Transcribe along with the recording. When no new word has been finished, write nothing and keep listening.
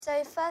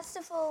So first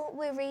of all,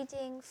 we're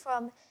reading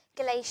from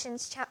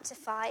Galatians chapter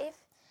 5,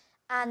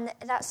 and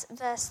that's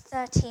verse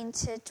 13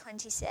 to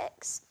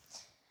 26,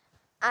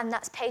 and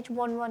that's page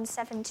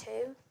 1172.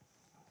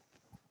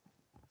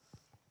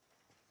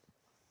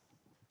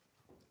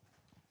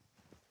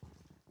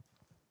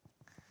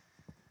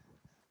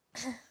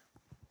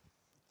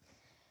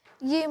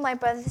 You, my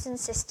brothers and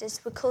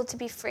sisters, were called to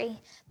be free,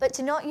 but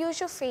do not use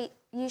your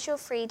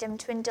freedom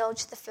to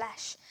indulge the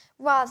flesh.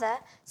 Rather,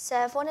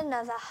 serve one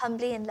another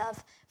humbly in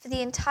love, for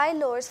the entire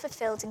law is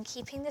fulfilled in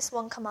keeping this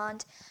one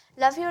command: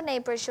 love your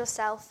neighbour as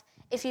yourself.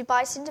 If you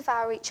bite and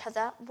devour each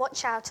other,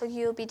 watch out, or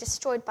you will be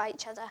destroyed by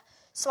each other.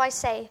 So I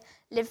say,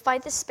 live by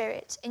the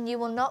Spirit, and you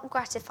will not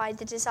gratify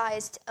the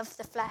desires of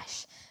the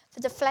flesh.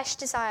 For the flesh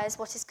desires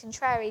what is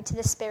contrary to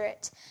the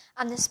Spirit,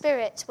 and the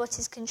Spirit what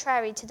is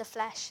contrary to the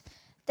flesh.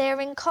 They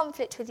are in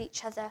conflict with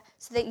each other,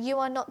 so that you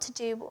are not to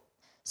do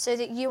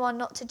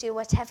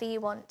whatever you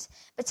want.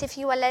 But if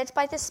you are led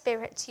by the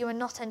Spirit, you are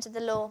not under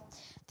the law.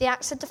 The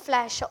acts of the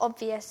flesh are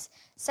obvious: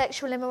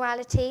 sexual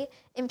immorality,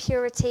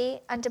 impurity,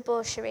 and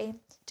debauchery,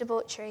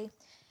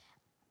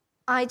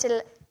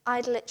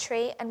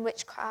 idolatry and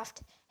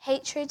witchcraft,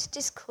 hatred,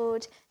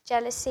 discord,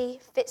 jealousy,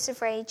 fits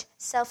of rage,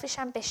 selfish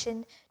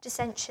ambition,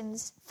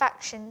 dissensions,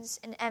 factions,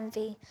 and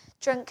envy,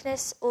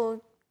 drunkenness,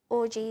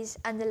 orgies,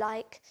 and the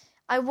like.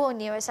 I warn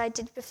you, as I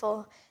did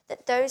before,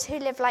 that those who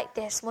live like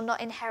this will not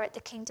inherit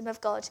the kingdom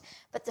of God.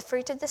 But the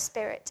fruit of the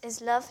Spirit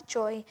is love,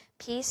 joy,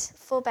 peace,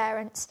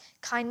 forbearance,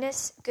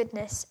 kindness,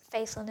 goodness,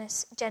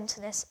 faithfulness,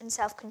 gentleness, and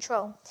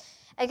self-control.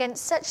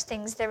 Against such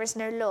things there is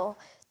no law.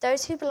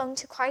 Those who belong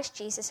to Christ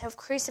Jesus have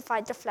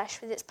crucified the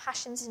flesh with its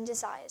passions and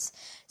desires.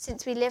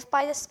 Since we live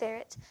by the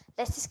Spirit,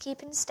 let us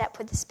keep in step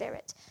with the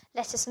Spirit.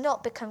 Let us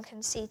not become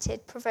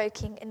conceited,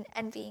 provoking, and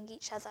envying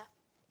each other.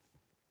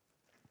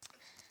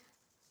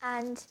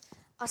 And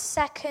our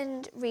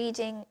second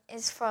reading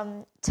is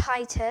from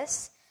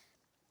Titus,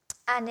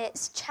 and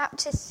it's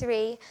chapter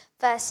 3,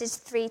 verses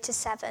 3 to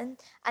 7,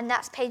 and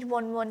that's page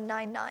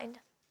 1199.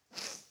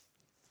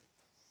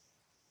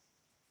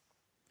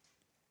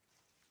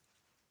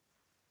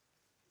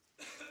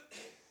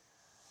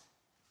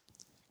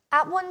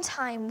 At one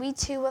time we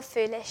too were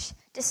foolish,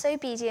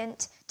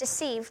 disobedient,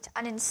 deceived,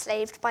 and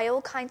enslaved by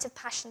all kinds of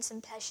passions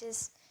and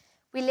pleasures.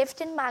 We lived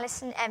in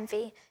malice and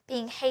envy,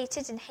 being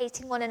hated and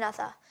hating one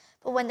another.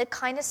 But when the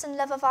kindness and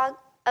love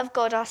of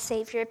God our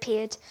Saviour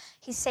appeared,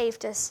 he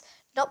saved us,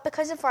 not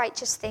because of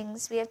righteous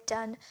things we have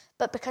done,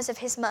 but because of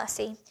his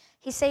mercy.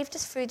 He saved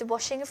us through the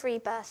washing of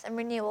rebirth and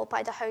renewal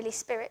by the Holy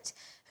Spirit,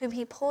 whom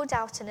he poured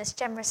out on us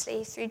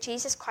generously through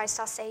Jesus Christ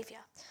our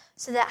Saviour,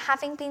 so that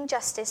having been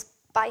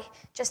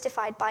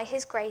justified by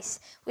his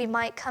grace, we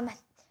might come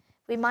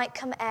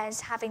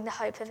heirs, having the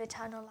hope of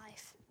eternal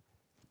life.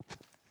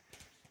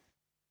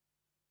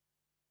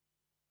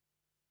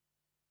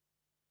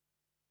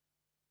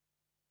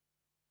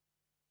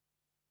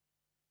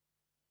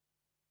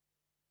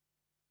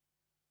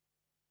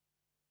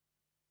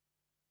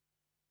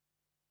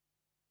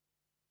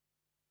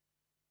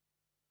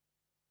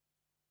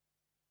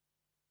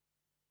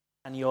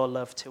 And your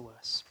love to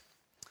us.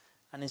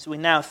 And as we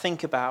now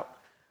think about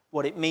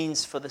what it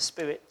means for the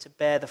Spirit to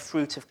bear the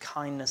fruit of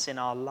kindness in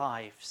our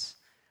lives,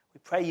 we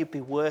pray you'd be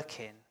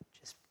working,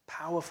 just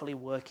powerfully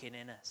working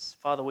in us.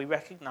 Father, we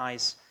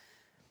recognize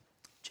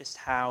just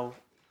how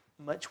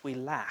much we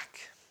lack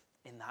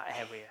in that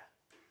area.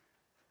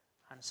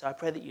 And so I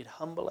pray that you'd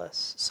humble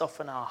us,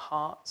 soften our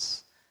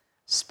hearts,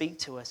 speak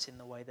to us in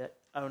the way that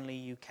only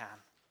you can.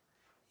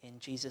 In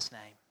Jesus'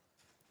 name,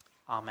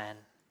 amen.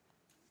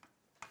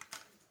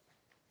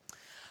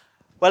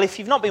 Well, if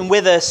you've not been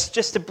with us,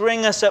 just to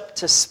bring us up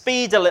to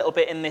speed a little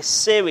bit in this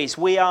series,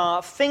 we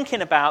are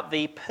thinking about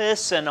the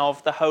person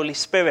of the Holy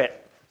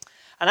Spirit.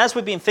 And as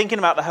we've been thinking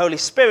about the Holy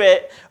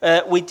Spirit,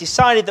 we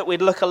decided that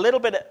we'd look a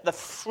little bit at the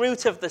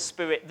fruit of the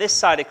Spirit this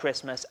side of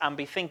Christmas and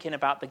be thinking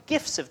about the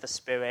gifts of the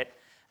Spirit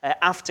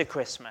after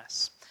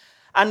Christmas.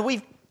 And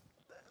we've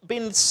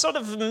been sort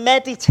of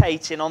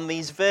meditating on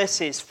these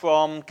verses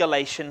from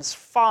Galatians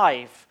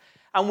 5.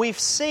 And we've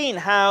seen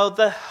how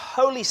the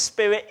Holy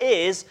Spirit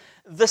is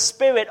the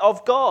Spirit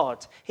of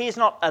God. He is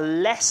not a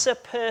lesser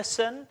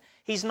person.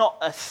 He's not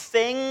a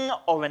thing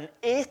or an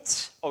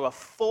it or a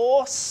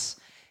force.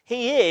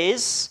 He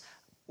is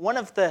one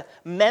of the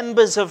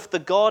members of the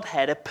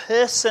Godhead, a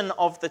person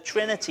of the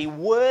Trinity,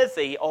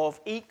 worthy of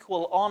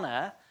equal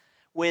honor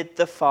with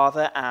the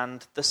Father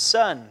and the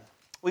Son.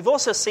 We've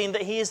also seen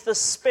that he is the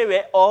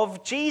Spirit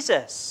of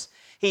Jesus.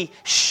 He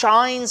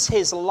shines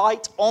his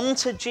light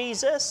onto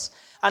Jesus,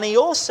 and he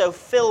also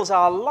fills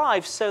our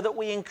lives so that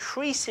we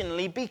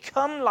increasingly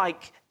become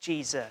like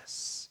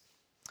Jesus.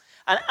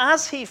 And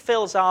as he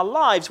fills our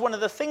lives, one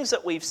of the things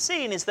that we've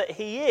seen is that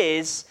he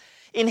is,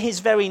 in his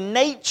very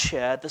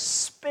nature, the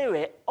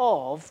Spirit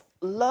of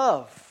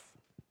love.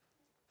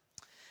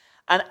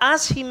 And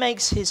as he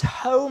makes his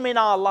home in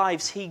our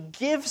lives, he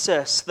gives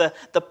us the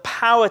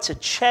power to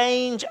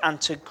change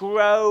and to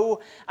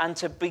grow and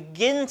to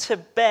begin to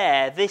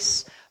bear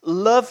this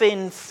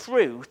loving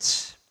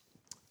fruit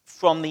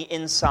from the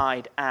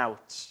inside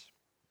out.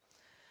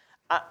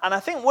 And I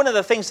think one of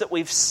the things that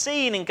we've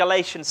seen in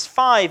Galatians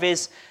 5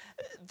 is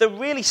the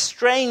really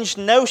strange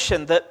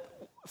notion that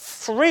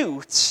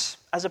fruit,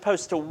 as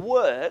opposed to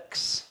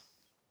works,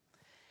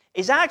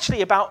 is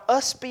actually about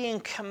us being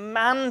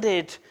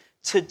commanded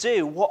to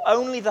do what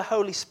only the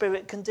Holy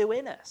Spirit can do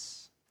in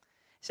us.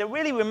 It's a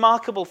really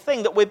remarkable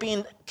thing that we're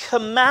being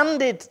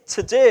commanded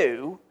to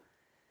do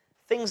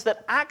things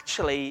that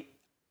actually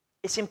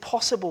it's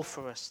impossible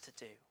for us to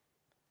do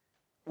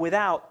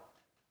without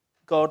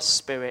God's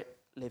Spirit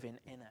living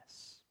in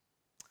us.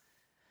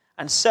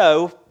 And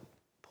so,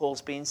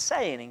 Paul's been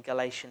saying in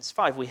Galatians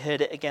 5, we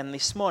heard it again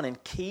this morning,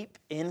 keep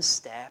in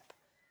step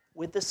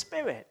with the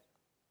Spirit.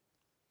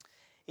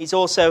 He's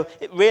also,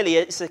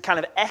 it's a kind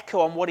of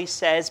echo on what he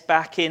says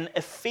back in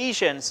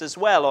Ephesians as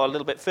well, or a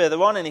little bit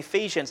further on in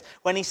Ephesians,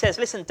 when he says,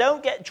 listen,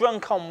 don't get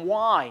drunk on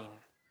wine,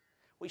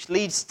 which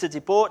leads to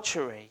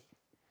debauchery.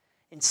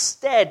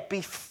 Instead,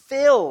 be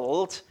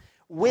filled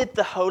with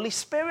the Holy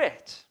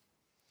Spirit.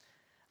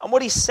 And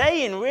what he's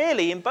saying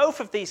really in both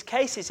of these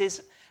cases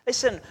is,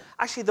 listen,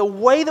 actually the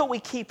way that we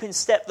keep in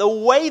step, the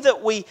way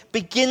that we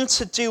begin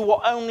to do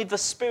what only the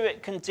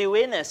Spirit can do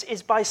in us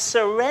is by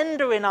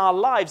surrendering our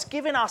lives,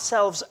 giving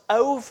ourselves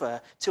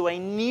over to a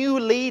new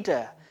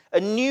leader, a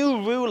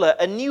new ruler,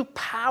 a new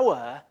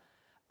power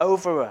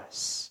over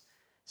us.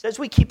 So as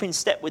we keep in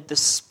step with the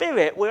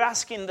Spirit, we're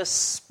asking the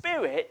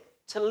Spirit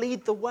to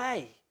lead the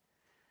way,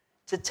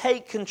 to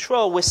take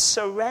control. We're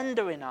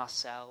surrendering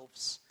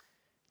ourselves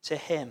to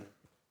Him.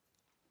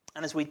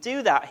 And as we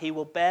do that, He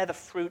will bear the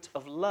fruit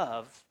of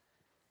love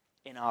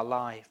in our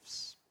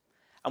lives.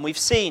 And we've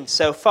seen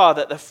so far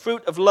that the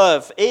fruit of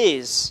love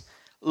is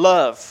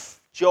love,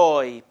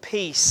 joy,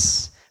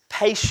 peace,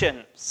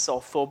 patience,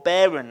 or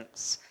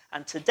forbearance.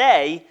 And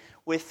today,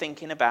 we're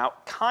thinking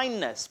about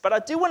kindness. But I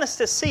do want us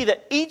to see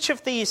that each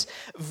of these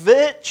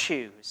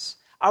virtues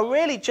are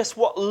really just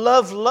what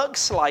love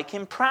looks like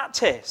in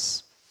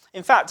practice.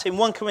 In fact, in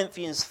 1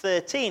 Corinthians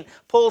 13,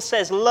 Paul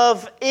says,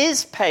 love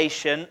is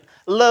patient,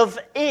 love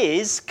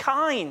is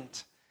kind.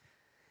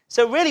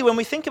 So really, when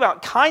we think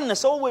about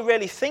kindness, all we're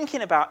really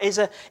thinking about is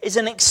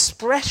an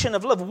expression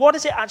of love. What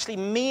does it actually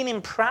mean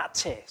in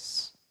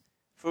practice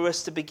for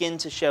us to begin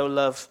to show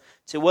love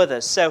to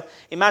others? So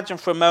imagine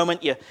for a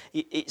moment,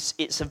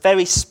 it's a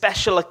very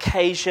special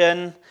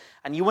occasion,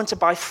 and you want to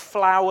buy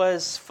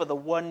flowers for the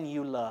one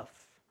you love.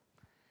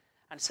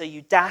 And so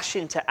you dash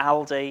into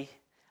Aldi,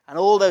 and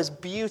all those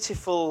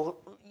beautiful,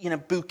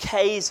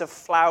 bouquets of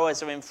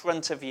flowers are in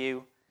front of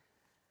you.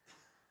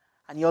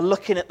 And you're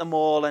looking at them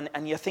all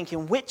and you're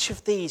thinking, which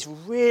of these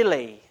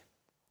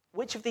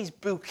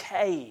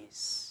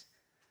bouquets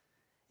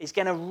is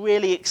going to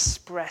really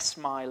express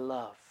my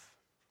love?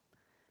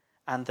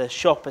 And the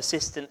shop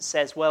assistant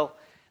says, well,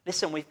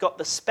 listen, we've got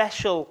the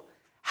special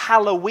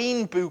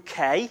Halloween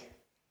bouquet.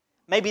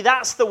 Maybe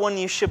that's the one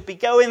you should be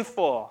going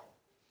for.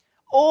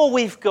 Or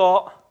we've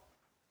got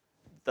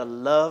the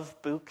love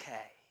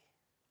bouquet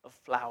of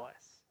flowers.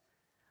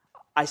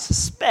 I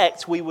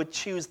suspect we would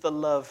choose the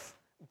love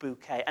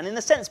bouquet. And in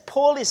a sense,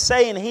 Paul is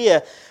saying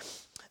here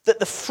that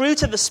the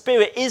fruit of the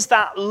Spirit is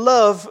that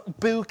love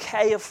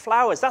bouquet of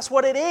flowers. That's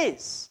what it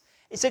is.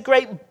 It's a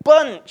great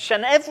bunch,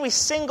 and every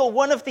single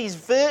one of these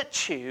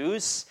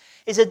virtues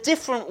is a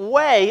different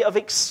way of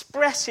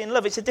expressing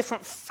love. It's a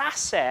different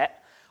facet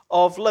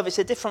of love. It's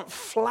a different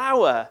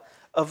flower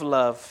of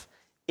love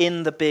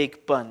in the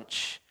big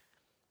bunch.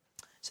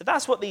 So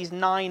that's what these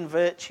 9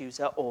 virtues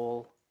are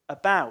all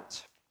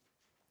about.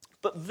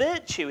 But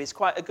virtue is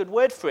quite a good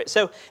word for it.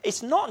 So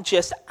it's not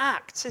just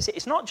acts, is it?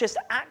 It's not just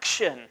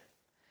action.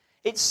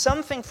 It's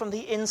something from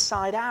the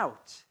inside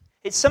out.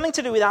 It's something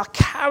to do with our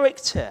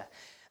character.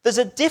 There's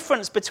a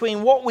difference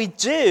between what we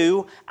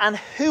do and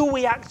who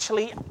we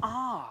actually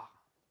are.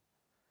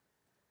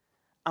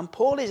 And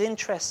Paul is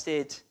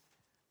interested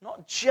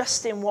not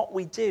just in what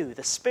we do.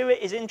 The Spirit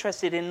is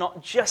interested in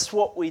not just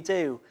what we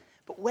do,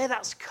 but where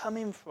that's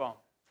coming from.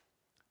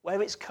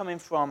 Where it's coming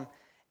from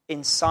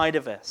inside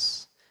of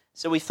us.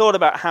 So we thought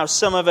about how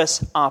some of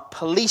us are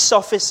police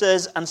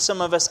officers and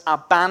some of us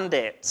are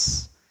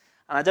bandits.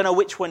 And I don't know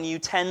which one you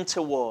tend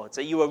towards.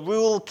 Are you a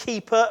rule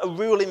keeper, a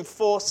rule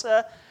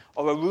enforcer,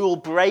 or a rule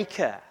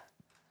breaker?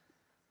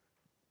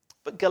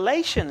 But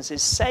Galatians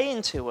is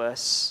saying to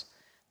us,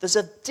 there's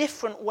a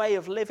different way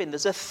of living.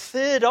 There's a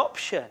third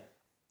option.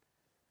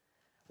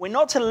 We're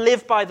not to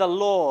live by the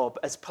law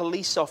as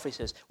police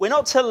officers. We're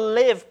not to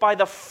live by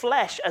the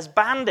flesh as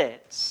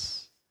bandits.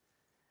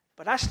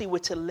 But actually, we're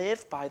to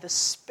live by the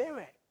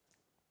Spirit.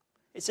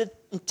 It's an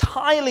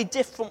entirely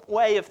different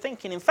way of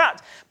thinking. In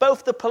fact,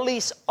 both the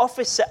police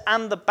officer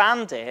and the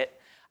bandit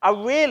are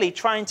really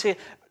trying to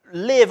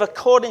live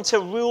according to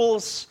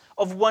rules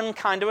of one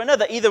kind or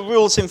another, either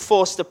rules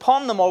enforced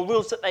upon them or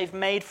rules that they've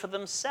made for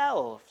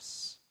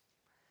themselves.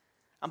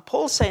 And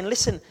Paul's saying,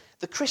 listen,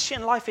 the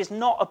Christian life is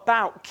not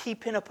about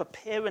keeping up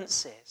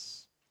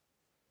appearances.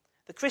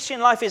 The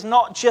Christian life is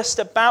not just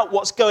about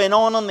what's going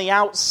on the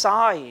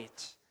outside.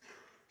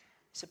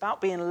 It's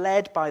about being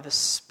led by the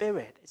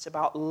Spirit. It's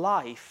about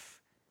life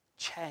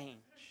change.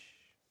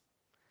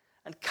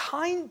 And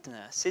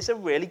kindness is a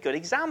really good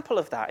example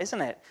of that, isn't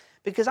it?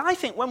 Because I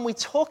think when we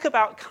talk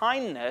about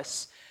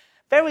kindness,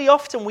 very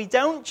often we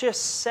don't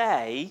just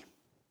say,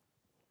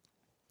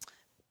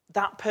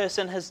 that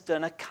person has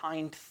done a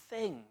kind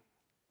thing.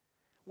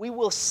 We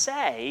will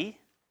say,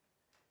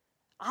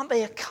 aren't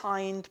they a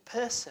kind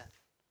person?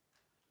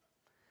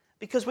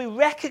 Because we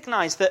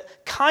recognize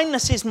that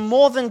kindness is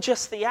more than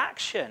just the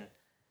action.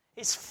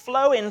 It's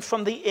flowing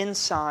from the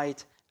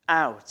inside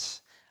out.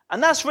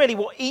 And that's really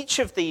what each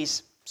of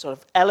these sort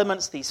of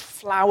elements, these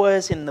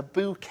flowers in the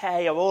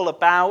bouquet are all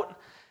about.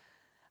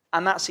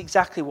 And that's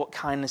exactly what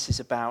kindness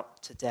is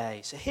about today.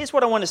 So here's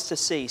what I want us to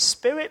see.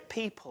 Spirit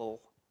people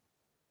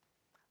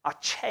are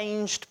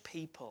changed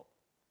people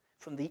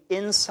from the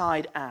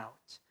inside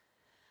out.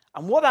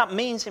 And what that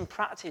means in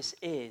practice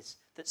is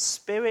that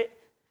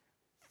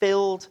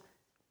Spirit-filled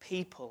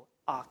people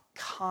are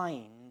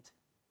kind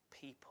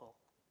people.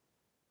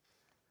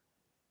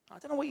 I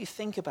don't know what you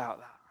think about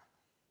that.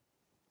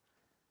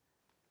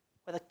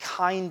 Whether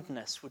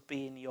kindness would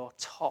be in your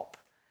top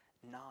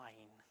 9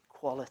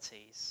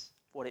 qualities,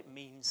 what it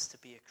means to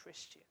be a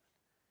Christian.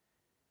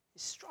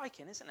 It's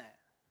striking, isn't it?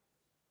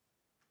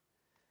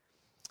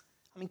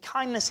 I mean,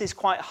 kindness is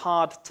quite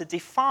hard to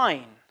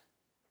define.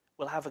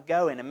 We'll have a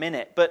go in a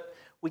minute, but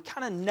we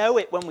kind of know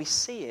it when we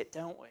see it,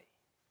 don't we?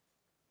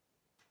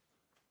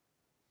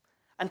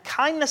 And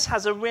kindness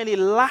has a really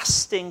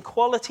lasting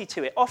quality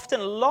to it.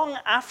 Often long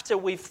after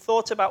we've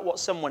thought about what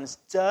someone's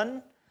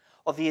done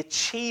or the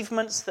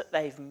achievements that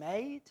they've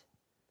made,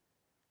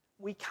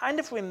 we kind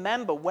of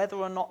remember whether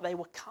or not they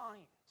were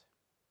kind.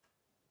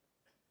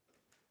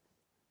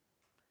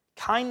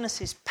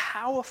 Kindness is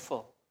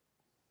powerful.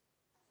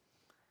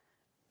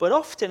 But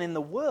often in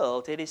the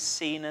world, it is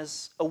seen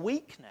as a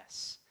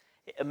weakness.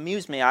 It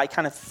amused me. I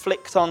kind of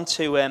flicked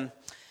onto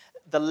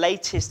the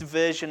latest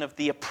version of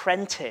The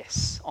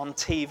Apprentice on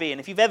TV.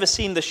 And if you've ever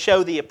seen the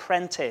show The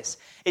Apprentice,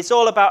 it's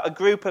all about a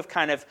group of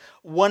kind of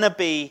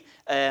wannabe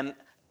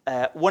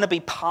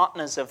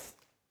partners of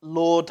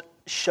Lord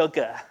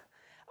Sugar,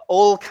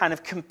 all kind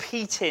of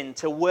competing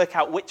to work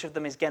out which of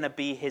them is going to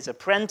be his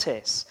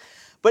apprentice.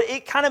 But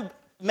it kind of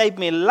made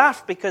me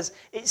laugh because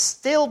it's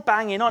still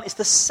banging on. It's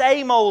the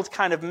same old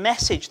kind of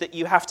message that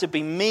you have to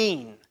be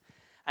mean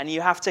and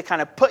you have to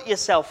kind of put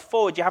yourself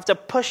forward. You have to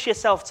push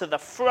yourself to the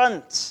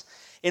front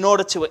in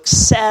order to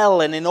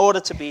excel and in order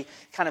to be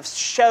kind of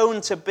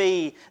shown to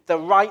be the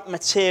right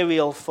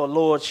material for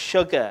Lord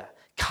Sugar.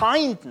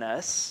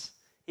 Kindness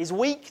is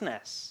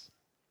weakness.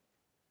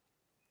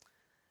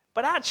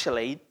 But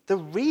actually, the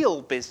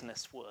real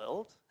business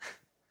world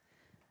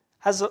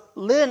has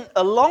learned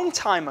a long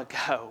time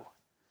ago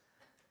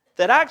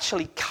that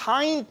actually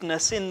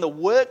kindness in the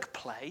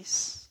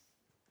workplace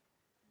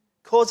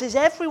causes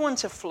everyone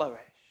to flourish.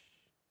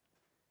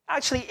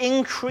 Actually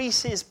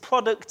increases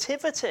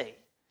productivity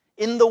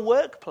in the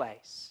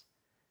workplace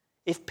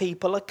if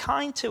people are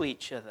kind to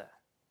each other.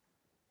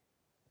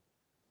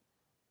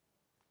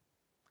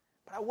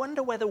 But I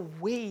wonder whether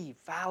we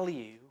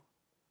value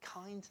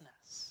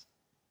kindness.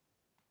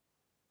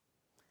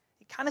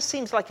 It kind of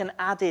seems like an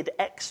added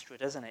extra,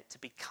 doesn't it, to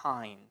be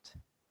kind?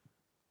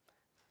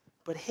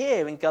 But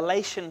here in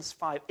Galatians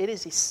 5, it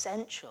is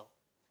essential.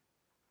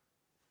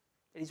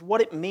 It is what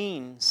it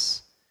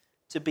means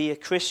to be a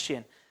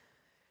Christian.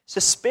 So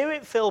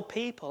Spirit-filled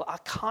people are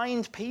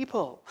kind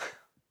people.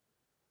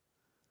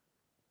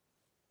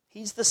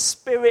 He's the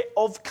Spirit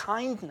of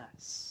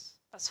kindness.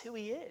 That's who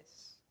he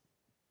is.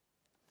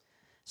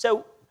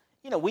 So,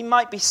 we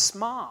might be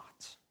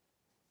smart,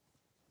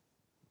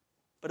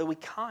 but are we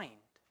kind?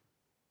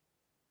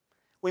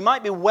 We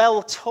might be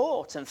well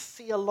taught and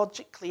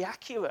theologically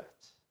accurate,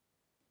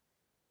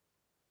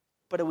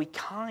 but are we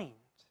kind?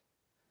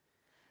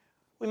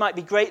 We might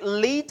be great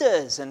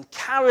leaders and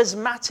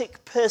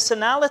charismatic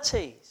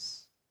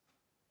personalities,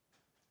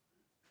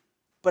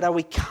 but are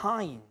we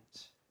kind?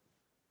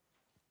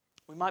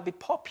 We might be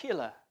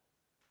popular.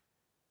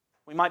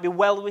 We might be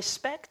well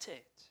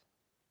respected,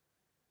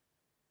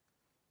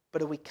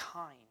 but are we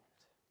kind?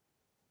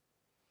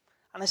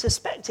 And I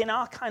suspect in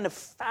our kind of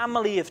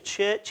family of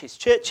churches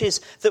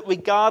that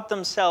regard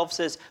themselves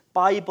as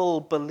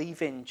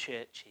Bible-believing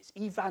churches,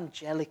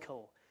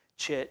 evangelical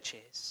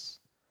churches,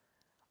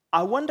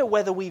 I wonder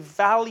whether we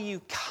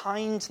value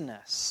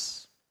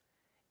kindness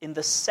in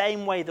the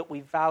same way that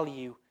we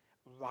value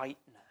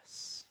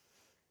rightness.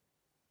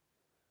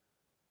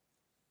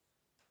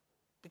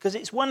 Because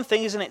it's one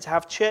thing, isn't it, to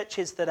have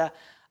churches that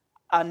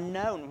are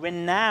known,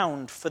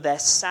 renowned for their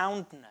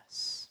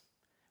soundness,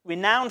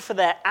 renowned for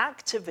their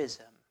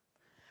activism,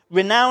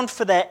 renowned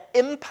for their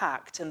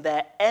impact and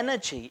their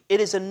energy.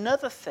 It is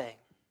another thing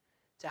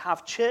to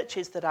have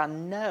churches that are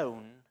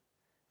known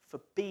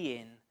for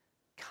being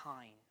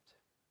kind.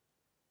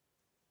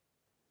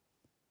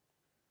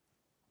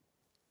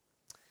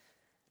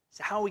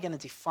 So how are we going to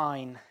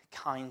define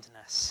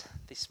kindness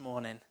this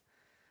morning?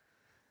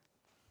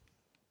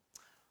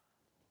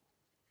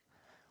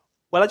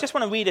 Well, I just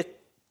want to read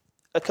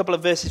a couple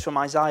of verses from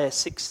Isaiah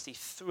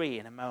 63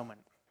 in a moment.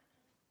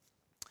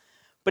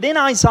 But in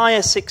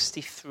Isaiah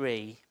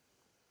 63,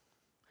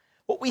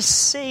 what we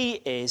see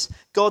is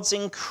God's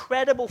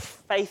incredible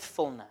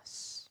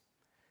faithfulness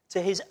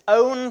to his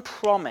own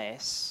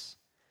promise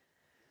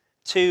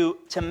to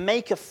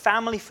make a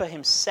family for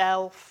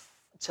himself,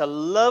 to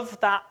love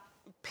that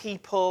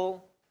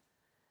people,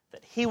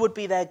 that he would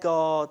be their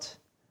God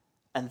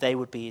and they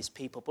would be his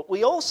people. But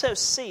we also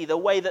see the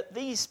way that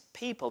these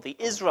people, the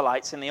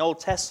Israelites in the Old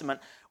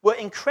Testament, were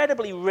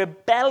incredibly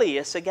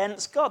rebellious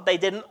against God. They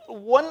didn't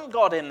want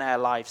God in their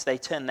lives. They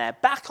turned their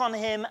back on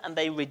him and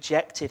they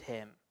rejected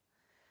him.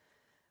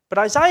 But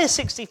Isaiah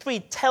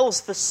 63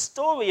 tells the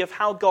story of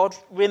how God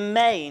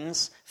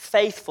remains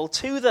faithful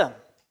to them.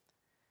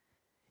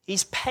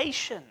 He's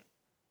patient.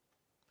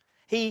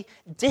 He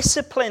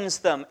disciplines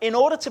them in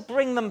order to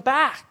bring them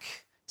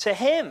back to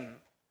him.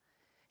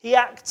 He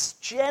acts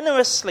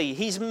generously,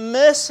 he's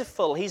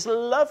merciful, he's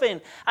loving,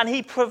 and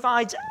he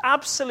provides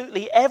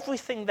absolutely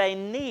everything they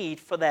need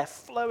for their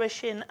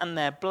flourishing and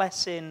their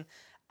blessing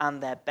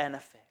and their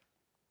benefit.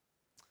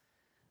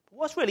 But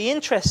what's really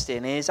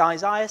interesting is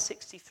Isaiah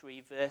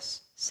 63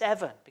 verse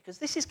 7, because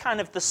this is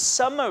kind of the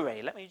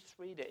summary. Let me just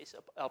read it.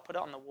 I'll put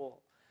it on the wall.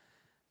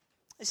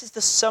 This is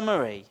the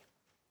summary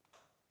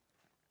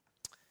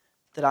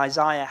that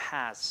Isaiah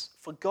has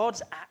for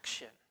God's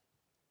action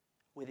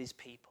with his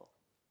people.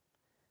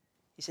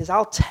 He says,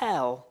 I'll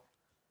tell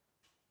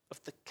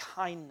of the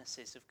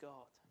kindnesses of God,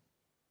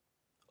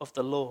 of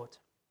the Lord,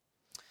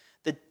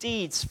 the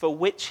deeds for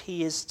which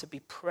he is to be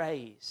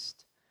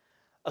praised,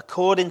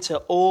 according to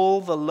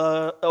all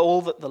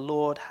that the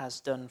Lord has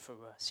done for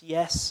us.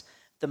 Yes,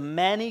 the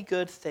many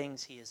good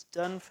things he has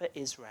done for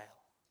Israel,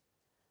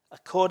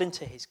 according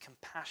to his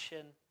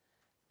compassion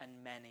and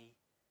many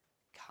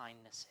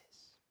kindnesses.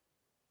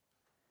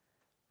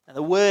 Now,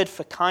 the word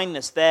for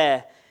kindness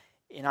there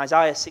in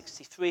Isaiah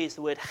 63 is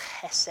the word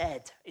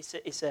chesed.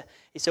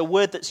 It's a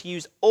word that's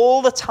used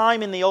all the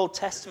time in the Old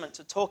Testament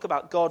to talk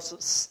about God's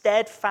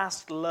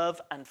steadfast love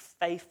and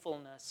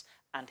faithfulness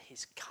and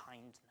his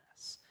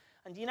kindness.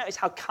 And you notice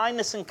how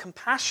kindness and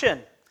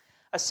compassion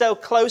are so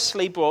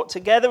closely brought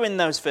together in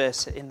that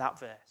verse.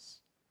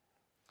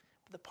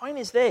 But the point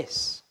is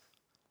this.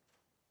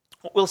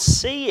 What we'll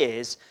see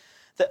is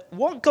that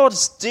what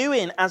God's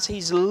doing as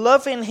he's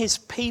loving his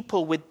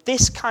people with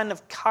this kind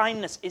of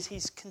kindness is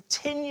he's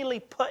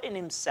continually putting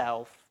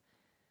himself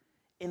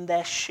in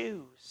their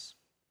shoes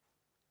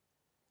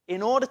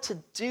in order to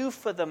do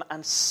for them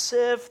and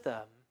serve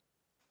them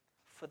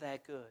for their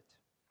good.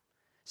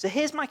 So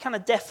here's my kind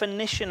of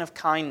definition of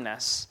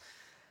kindness.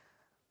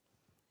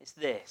 It's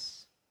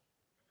this: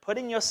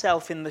 putting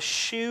yourself in the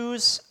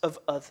shoes of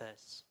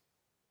others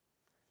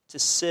to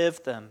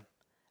serve them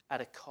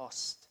at a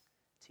cost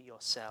to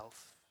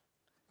yourself.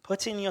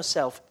 Putting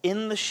yourself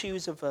in the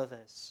shoes of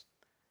others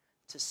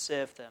to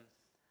serve them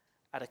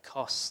at a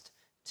cost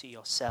to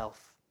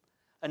yourself.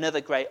 Another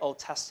great Old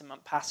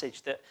Testament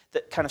passage that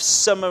kind of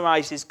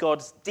summarizes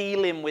God's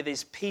dealing with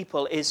his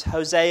people is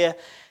Hosea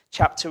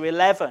chapter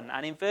 11.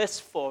 And in verse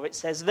 4 it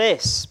says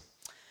this.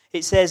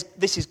 It says,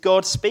 this is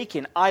God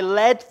speaking, I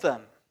led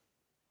them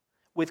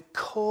with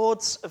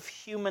cords of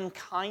human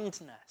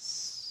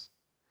kindness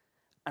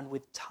and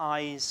with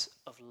ties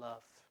of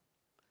love.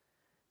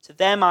 To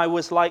them I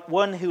was like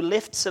one who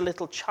lifts a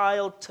little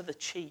child to the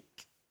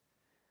cheek,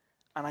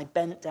 and I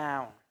bent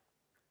down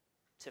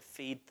to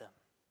feed them.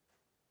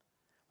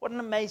 What an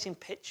amazing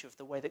picture of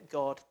the way that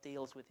God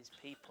deals with his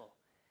people.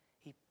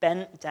 He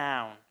bent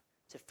down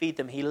to feed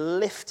them. He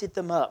lifted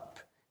them up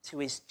to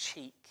his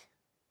cheek,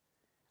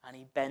 and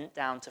he bent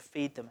down to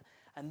feed them.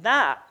 And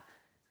that,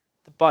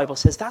 the Bible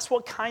says, that's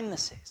what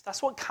kindness is.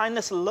 That's what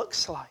kindness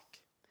looks like.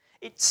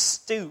 It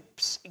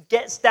stoops. It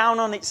gets down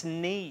on its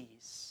knees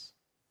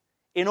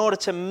in order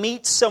to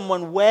meet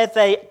someone where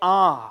they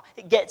are.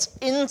 It gets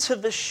into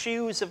the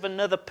shoes of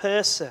another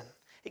person.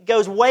 It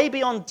goes way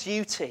beyond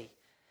duty.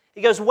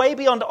 It goes way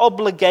beyond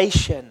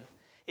obligation.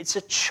 It's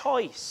a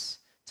choice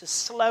to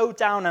slow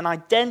down and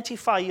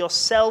identify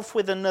yourself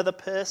with another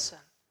person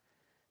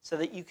so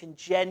that you can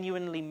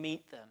genuinely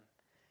meet them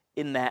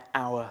in their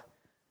hour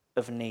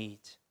of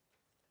need.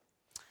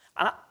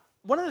 And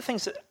one of the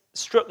things that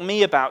struck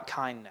me about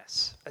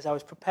kindness as I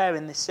was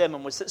preparing this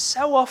sermon was that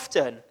so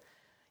often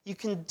you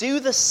can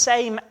do the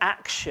same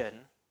action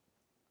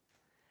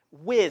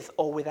with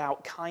or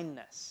without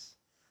kindness.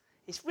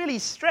 It's really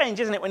strange,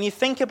 isn't it, when you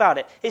think about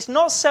it? It's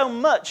not so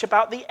much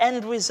about the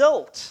end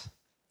result.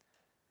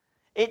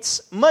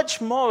 It's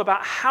much more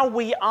about how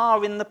we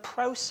are in the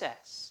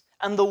process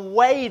and the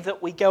way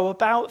that we go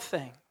about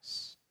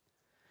things.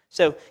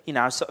 So,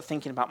 I was sort of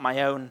thinking about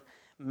my own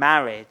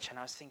marriage, and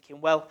I was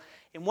thinking, well,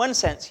 in one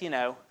sense,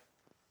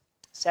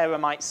 Sarah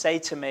might say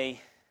to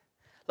me,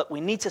 look,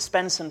 we need to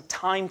spend some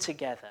time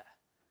together.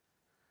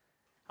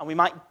 And we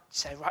might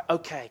say, right,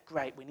 okay,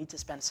 great, we need to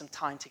spend some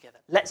time together.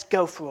 Let's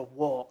go for a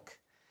walk.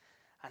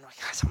 And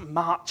we're sort of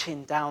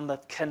marching down the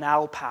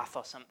canal path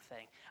or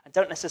something. I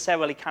don't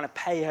necessarily kind of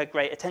pay her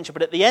great attention,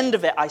 but at the end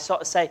of it, I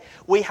sort of say,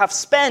 we have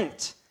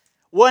spent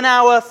 1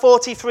 hour,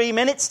 43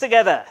 minutes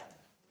together.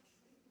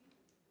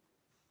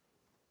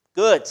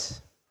 Good.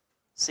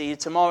 See you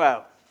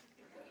tomorrow.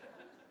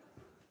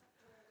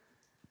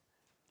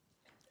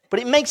 But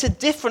it makes a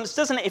difference,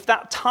 doesn't it, if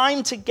that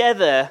time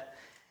together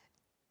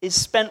is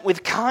spent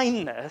with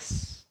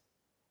kindness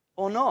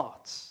or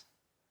not.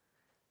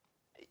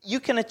 You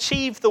can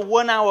achieve the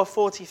 1 hour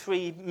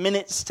 43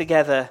 minutes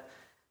together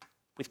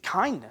with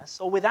kindness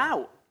or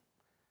without.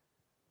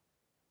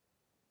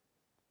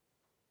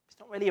 It's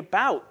not really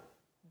about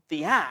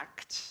the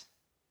act.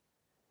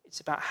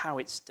 It's about how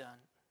it's done.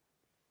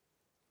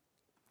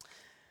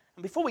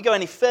 And before we go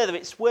any further,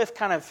 it's worth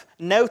kind of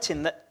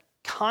noting that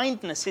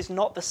kindness is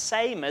not the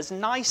same as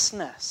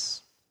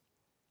niceness.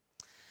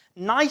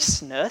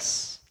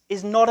 Niceness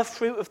is not a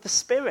fruit of the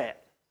Spirit.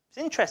 It's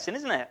interesting,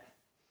 isn't it?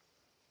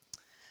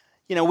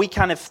 You know, we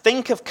kind of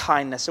think of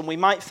kindness and we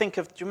might think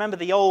of, do you remember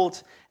the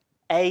old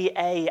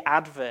AA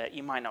advert?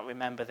 You might not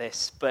remember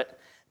this, but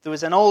there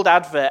was an old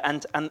advert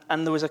and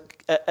there was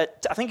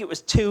I think it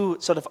was two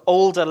sort of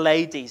older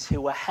ladies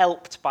who were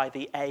helped by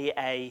the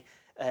AA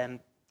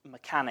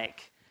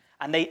mechanic.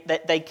 And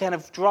they kind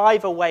of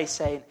drive away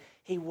saying,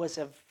 he was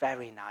a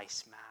very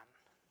nice man.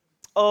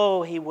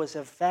 Oh, he was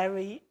a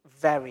very,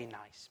 very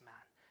nice man.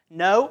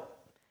 No,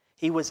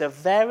 he was a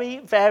very,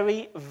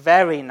 very,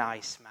 very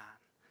nice man.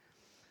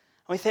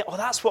 And we think, oh,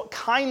 that's what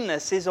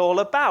kindness is all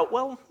about.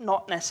 Well,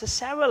 not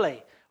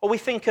necessarily. Or we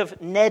think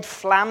of Ned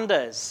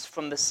Flanders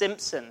from The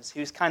Simpsons,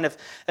 who's kind of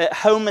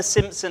Homer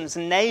Simpson's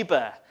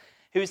neighbor,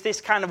 who's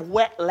this kind of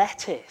wet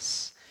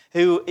lettuce,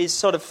 who is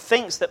sort of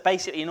thinks that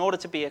basically in order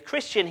to be a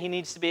Christian, he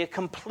needs to be a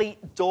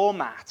complete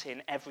doormat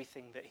in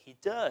everything that he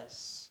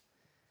does.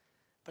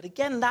 But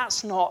again,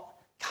 that's not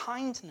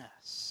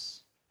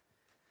kindness.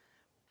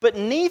 But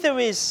neither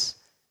is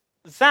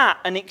that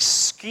an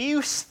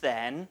excuse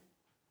then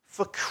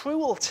for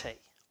cruelty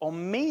or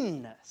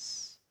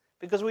meanness.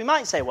 Because we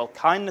might say, well,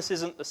 kindness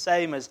isn't the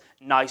same as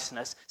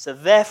niceness, so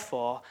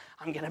therefore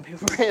I'm going to be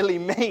really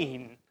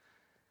mean.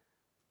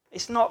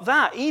 It's not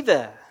that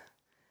either.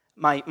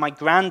 My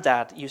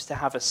granddad used to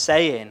have a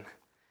saying,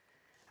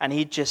 and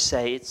he'd just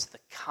say, it's the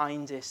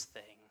kindest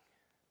thing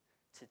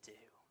to do.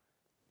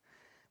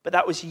 But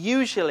that was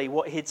usually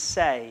what he'd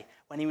say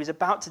when he was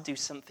about to do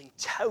something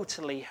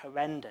totally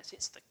horrendous.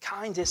 It's the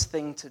kindest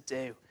thing to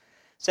do.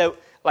 So,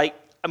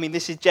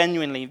 this is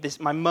genuinely,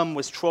 my mum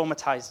was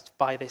traumatized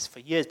by this for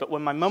years, but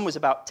when my mum was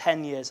about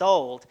 10 years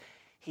old,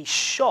 he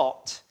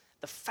shot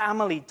the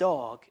family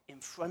dog in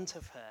front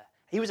of her.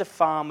 He was a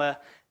farmer.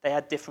 They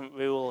had different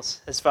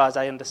rules, as far as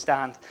I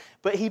understand.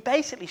 But he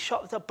basically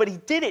shot the dog. But he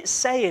did it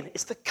saying,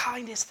 it's the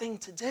kindest thing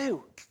to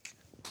do.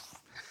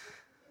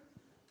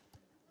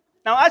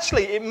 Now,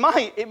 actually, it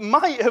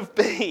might have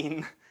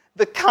been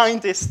the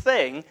kindest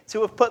thing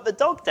to have put the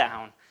dog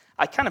down.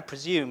 I kind of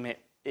presume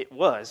it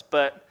was,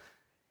 but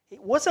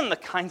it wasn't the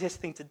kindest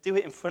thing to do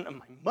it in front of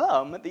my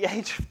mum at the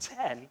age of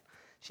 10.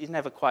 She's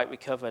never quite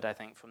recovered, I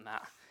think, from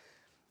that.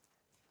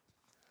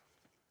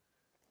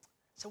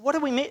 So what do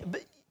we mean?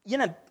 But,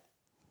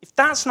 if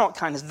that's not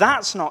kindness,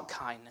 that's not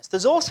kindness.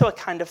 There's also a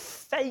kind of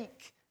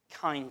fake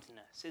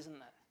kindness, isn't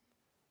there?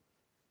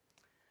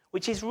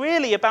 Which is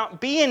really about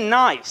being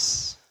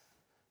nice.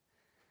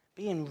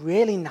 Being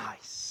really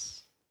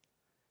nice.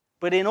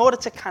 But in order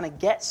to kind of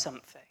get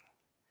something,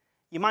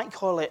 you might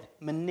call it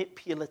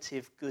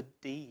manipulative good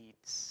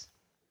deeds.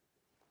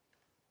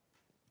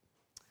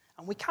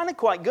 And we're kind of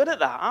quite good at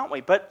that, aren't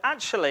we? But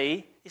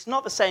actually, it's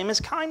not the same as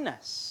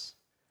kindness.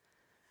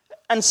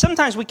 And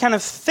sometimes we kind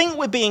of think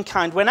we're being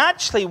kind when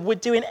actually we're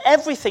doing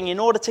everything in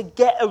order to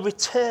get a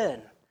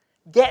return,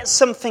 get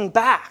something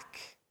back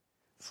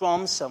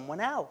from someone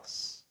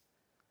else.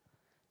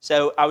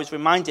 So I was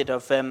reminded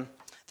of,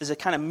 there's a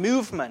kind of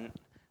movement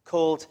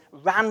called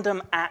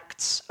Random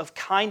Acts of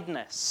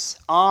Kindness,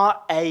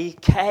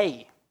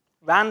 RAK,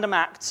 Random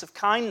Acts of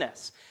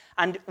Kindness.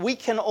 And we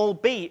can all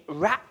be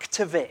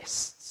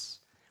racktivists,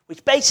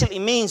 which basically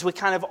means we're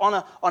kind of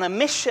on a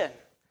mission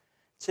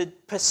to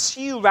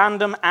pursue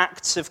random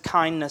acts of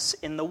kindness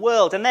in the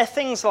world. And they're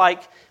things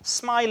like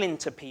smiling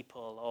to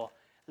people, or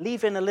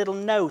leaving a little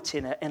note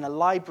in a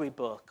library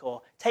book,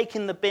 or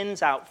taking the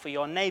bins out for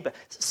your neighbor.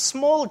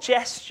 Small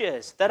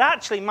gestures that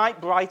actually might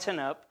brighten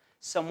up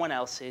someone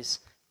else's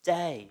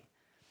day.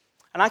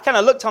 And I kind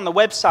of looked on the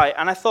website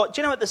and I thought, do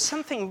you know what, there's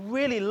something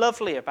really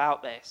lovely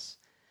about this.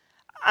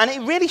 And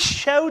it really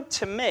showed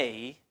to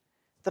me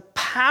the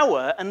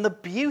power and the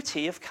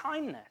beauty of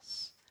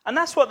kindness. And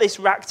that's what this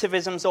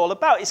racktivism is all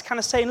about. It's kind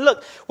of saying,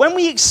 look, when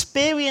we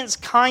experience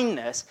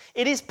kindness,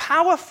 it is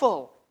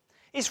powerful.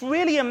 It's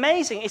really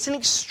amazing. It's an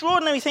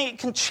extraordinary thing. It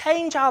can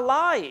change our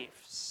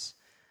lives.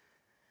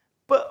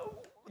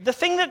 But the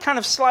thing that kind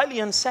of slightly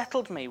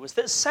unsettled me was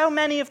that so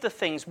many of the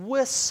things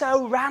were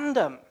so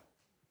random.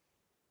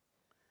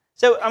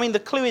 So, the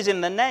clue is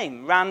in the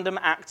name, random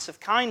acts of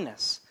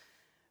kindness.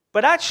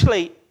 But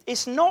actually,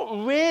 it's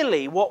not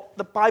really what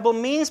the Bible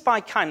means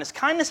by kindness.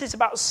 Kindness is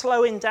about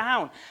slowing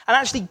down and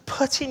actually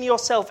putting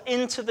yourself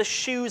into the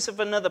shoes of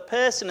another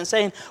person and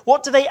saying,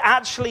 what do they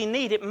actually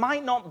need? It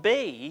might not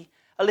be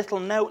a little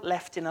note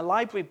left in a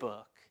library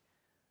book.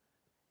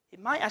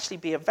 It might actually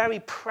be a very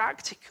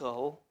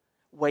practical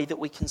way that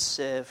we can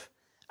serve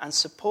and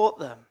support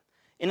them.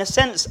 In a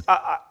sense,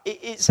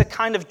 it's a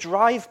kind of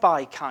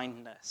drive-by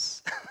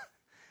kindness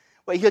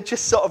where you're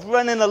just sort of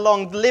running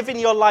along, living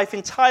your life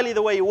entirely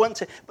the way you want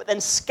to, but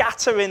then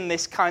scattering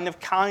this kind of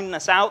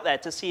kindness out there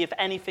to see if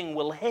anything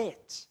will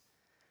hit.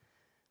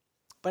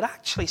 But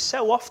actually,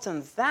 so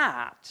often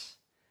that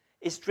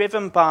is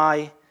driven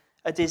by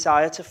a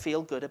desire to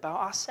feel good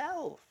about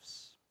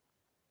ourselves.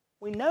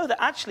 We know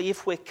that actually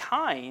if we're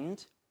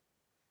kind,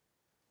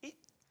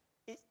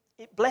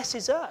 it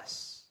blesses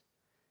us.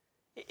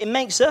 It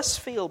makes us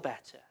feel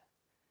better.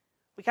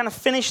 We kind of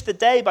finish the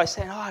day by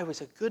saying, I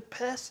was a good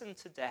person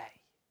today.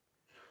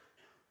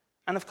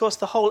 And of course,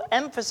 the whole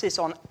emphasis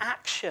on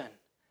action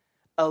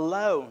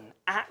alone,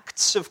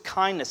 acts of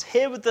kindness,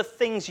 here are the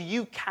things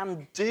you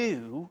can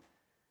do,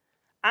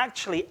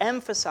 actually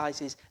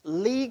emphasizes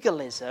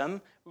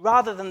legalism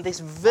rather than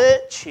this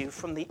virtue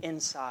from the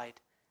inside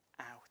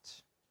out.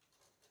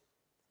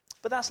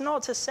 But that's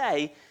not to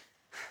say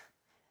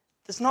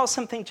there's not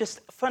something just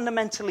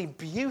fundamentally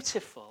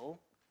beautiful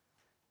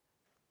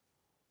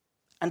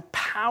and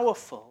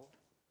powerful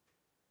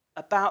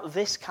about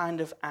this kind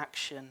of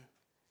action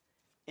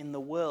in the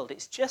world.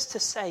 It's just to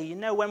say,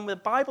 when the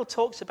Bible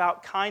talks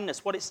about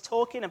kindness, what it's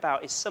talking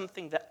about is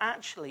something that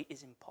actually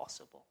is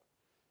impossible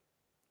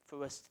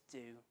for us to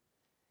do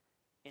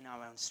in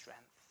our own strength.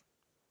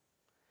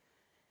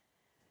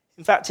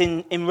 In fact,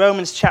 in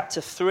Romans chapter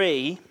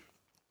 3,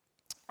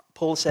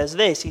 Paul says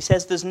this. He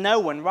says, there's no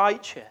one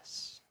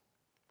righteous.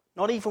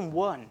 Not even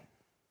one.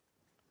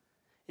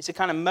 It's a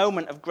kind of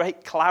moment of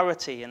great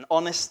clarity and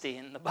honesty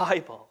in the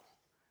Bible.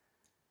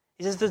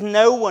 He says there's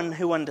no one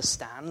who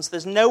understands.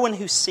 There's no one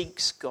who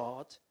seeks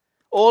God.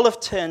 All have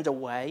turned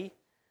away.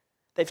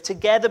 They've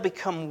together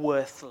become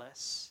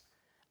worthless.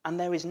 And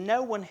there is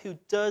no one who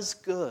does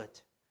good,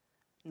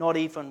 not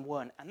even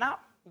one. And that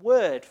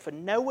word for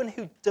no one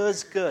who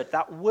does good,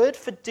 that word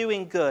for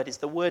doing good is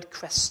the word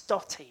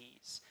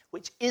Christotes,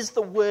 which is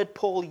the word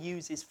Paul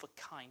uses for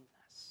kindness.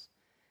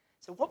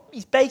 So what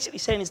he's basically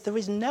saying is there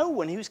is no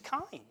one who's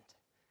kind.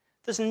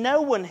 There's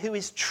no one who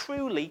is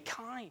truly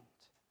kind.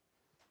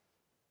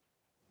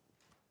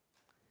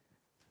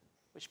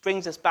 Which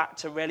brings us back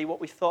to really what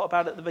we thought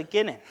about at the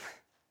beginning.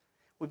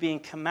 We're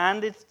being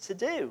commanded to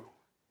do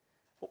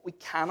what we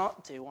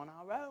cannot do on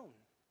our own.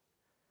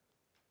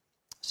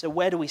 So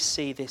where do we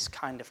see this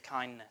kind of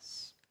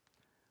kindness?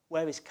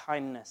 Where is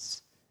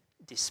kindness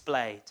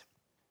displayed?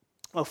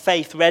 Well,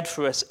 Faith read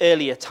for us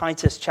earlier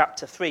Titus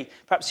chapter 3.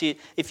 Perhaps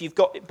if you've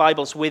got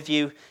Bibles with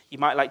you, you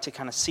might like to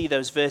kind of see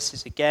those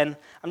verses again.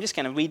 I'm just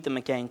going to read them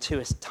again to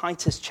us.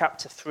 Titus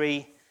chapter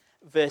 3,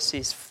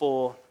 verses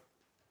 4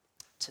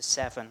 to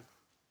 7.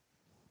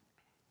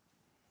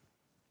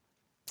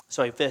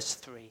 Sorry, verse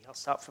 3. I'll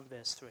start from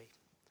verse 3.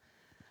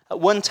 At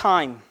one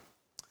time,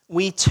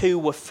 we too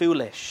were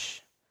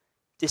foolish,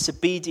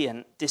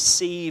 disobedient,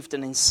 deceived,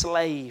 and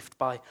enslaved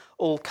by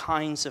all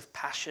kinds of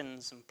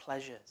passions and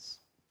pleasures.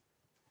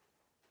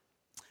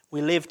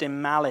 We lived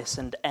in malice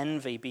and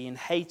envy, being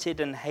hated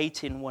and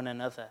hating one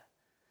another.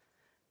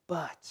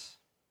 But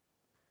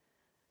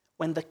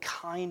when the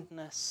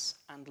kindness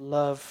and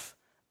love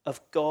of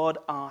God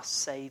our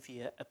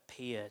Savior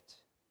appeared,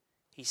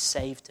 he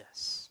saved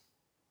us.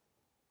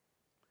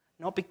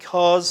 Not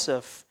because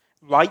of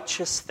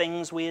righteous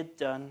things we had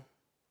done,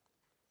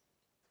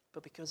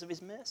 but because of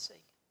his mercy.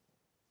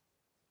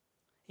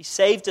 He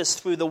saved us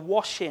through the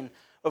washing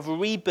of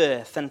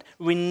rebirth and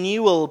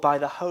renewal by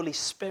the Holy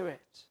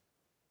Spirit,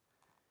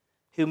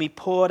 whom he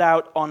poured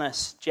out on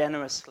us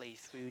generously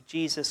through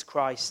Jesus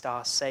Christ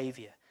our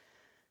Savior,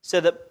 so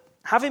that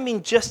having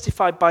been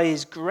justified by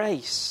his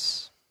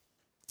grace,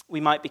 we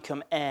might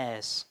become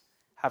heirs,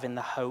 having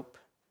the hope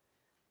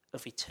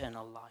of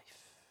eternal life.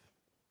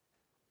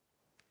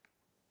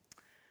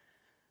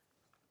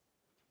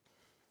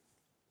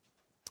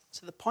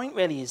 So the point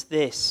really is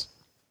this.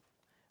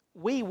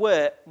 We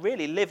were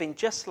really living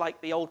just like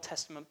the Old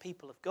Testament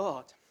people of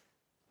God.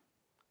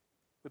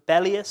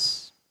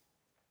 Rebellious,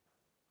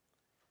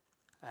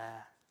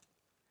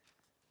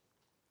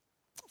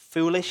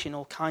 foolish in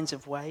all kinds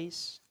of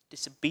ways,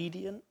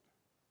 disobedient,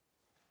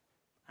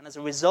 and as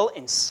a result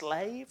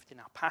enslaved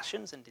in our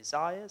passions and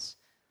desires.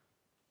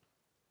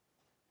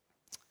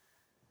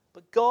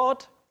 But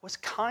God was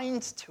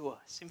kind to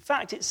us. In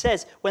fact, it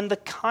says, when the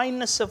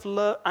kindness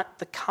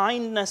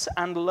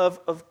and love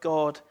of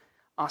God,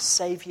 our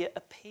Savior,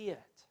 appeared.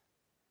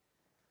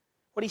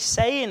 What he's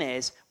saying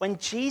is, when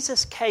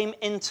Jesus came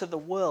into the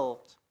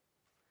world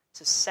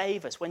to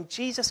save us, when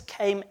Jesus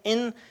came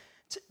in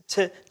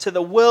to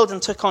the world and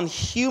took on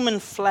human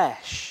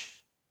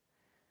flesh,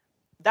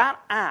 that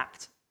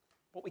act,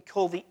 what we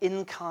call the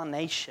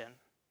incarnation,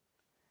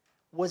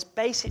 was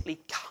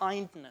basically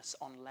kindness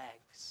on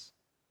legs.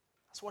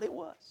 That's what it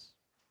was.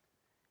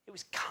 It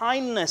was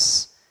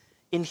kindness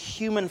in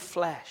human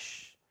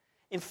flesh.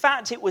 In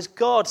fact, it was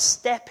God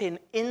stepping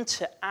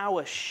into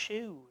our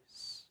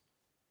shoes.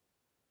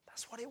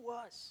 That's what it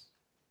was.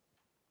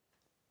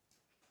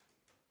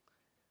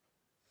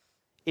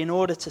 In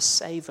order to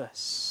save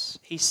us.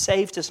 He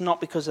saved us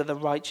not because of the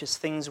righteous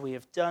things we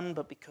have done,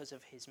 but because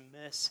of his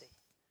mercy.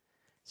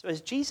 So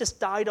as Jesus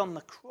died on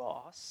the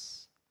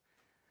cross,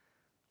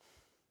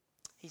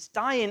 he's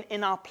dying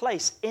in our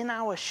place, in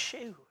our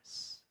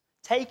shoes,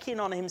 taking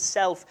on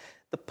himself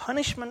the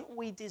punishment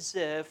we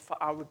deserve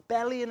for our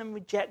rebellion and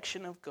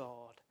rejection of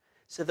God,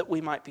 so that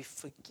we might be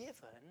forgiven,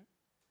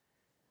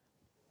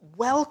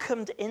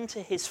 welcomed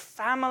into his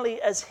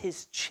family as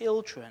his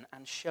children,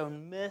 and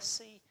shown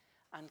mercy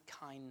and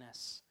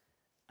kindness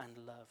and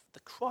love.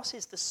 The cross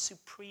is the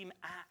supreme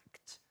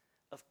act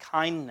of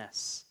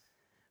kindness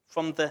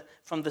from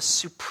the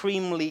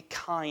supremely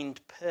kind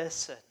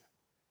person.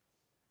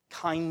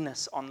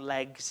 Kindness on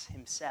legs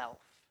himself,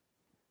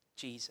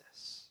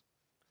 Jesus.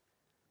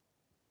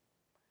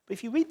 But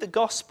if you read the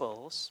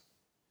Gospels,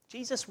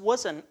 Jesus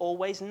wasn't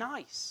always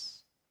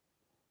nice.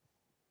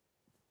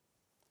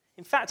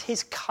 In fact,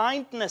 his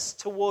kindness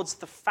towards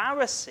the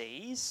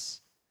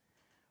Pharisees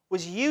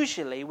was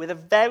usually with a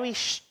very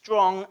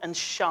strong and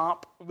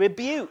sharp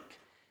rebuke.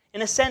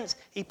 In a sense,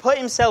 he put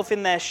himself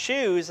in their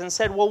shoes and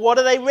said, well, what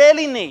do they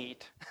really need?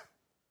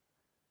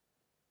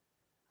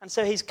 And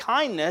so his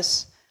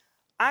kindness,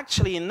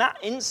 actually in that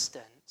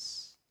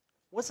instance,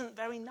 wasn't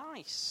very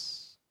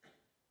nice.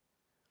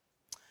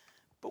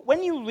 But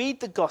when you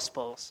read the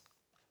Gospels,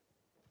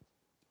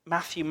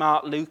 Matthew,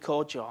 Mark, Luke,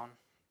 or John,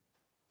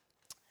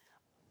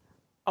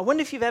 I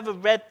wonder if you've ever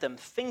read them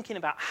thinking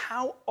about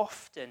how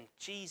often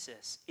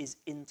Jesus is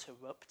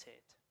interrupted.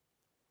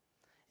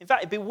 In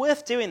fact, it'd be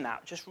worth doing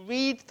that. Just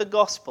read the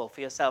gospel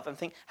for yourself and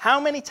think, how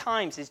many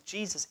times is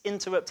Jesus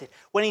interrupted?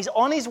 When he's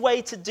on his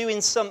way to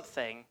doing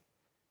something,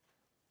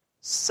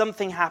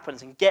 something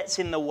happens and gets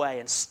in the way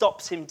and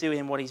stops him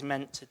doing what he's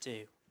meant to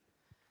do.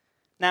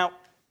 Now,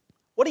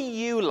 what are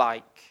you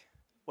like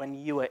when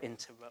you are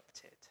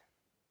interrupted?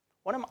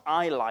 What am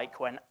I like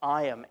when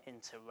I am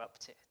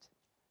interrupted?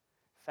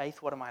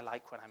 Faith, what am I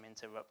like when I'm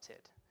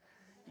interrupted?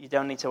 You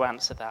don't need to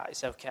answer that.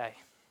 It's okay.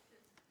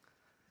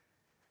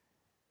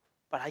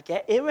 But I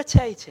get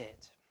irritated.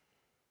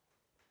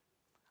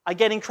 I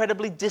get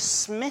incredibly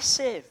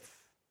dismissive.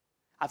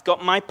 I've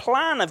got my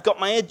plan. I've got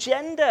my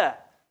agenda.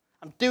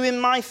 I'm doing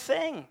my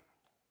thing.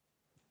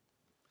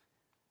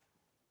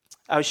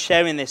 I was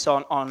sharing this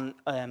on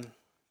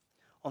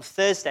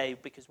Thursday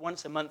because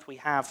once a month we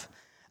have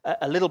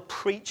a little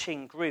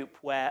preaching group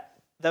where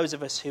those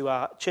of us who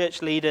are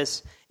church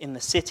leaders in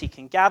the city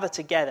can gather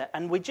together,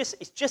 and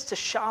it's just to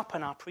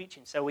sharpen our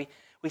preaching. So we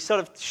sort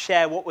of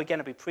share what we're going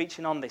to be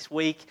preaching on this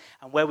week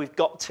and where we've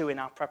got to in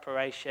our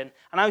preparation.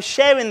 And I was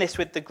sharing this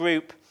with the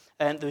group,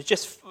 and there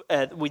was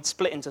we'd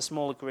split into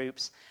smaller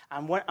groups,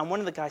 and one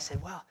of the guys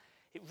said, well,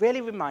 it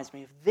really reminds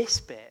me of this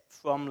bit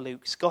from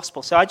Luke's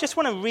Gospel. So I just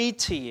want to read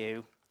to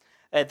you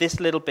this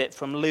little bit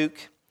from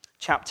Luke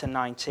chapter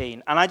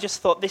 19, and I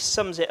just thought this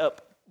sums it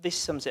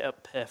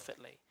up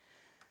perfectly.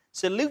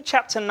 So Luke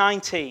chapter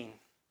 19,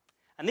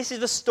 and this is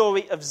the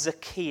story of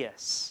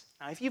Zacchaeus.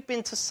 Now, if you've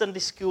been to Sunday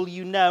school,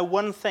 you know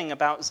one thing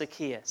about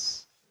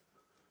Zacchaeus.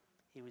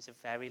 He was a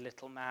very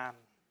little man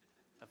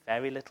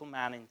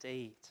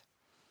indeed.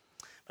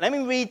 But let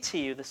me read to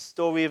you the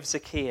story of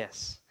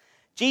Zacchaeus.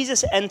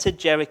 Jesus entered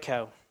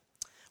Jericho,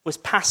 was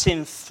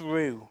passing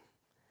through.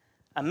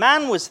 A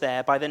man was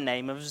there by the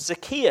name of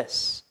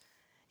Zacchaeus.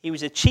 He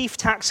was a chief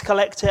tax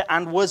collector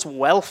and was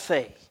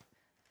wealthy.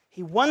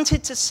 He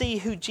wanted to see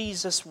who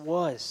Jesus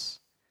was,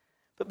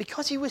 but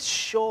because he was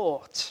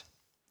short,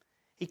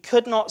 he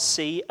could not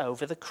see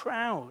over the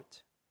crowd.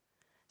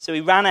 So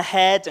he ran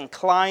ahead and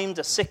climbed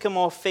a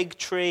sycamore fig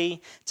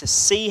tree to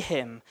see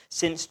him,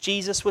 since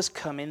Jesus was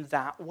coming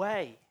that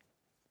way.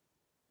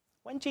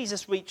 When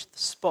Jesus reached the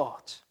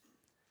spot,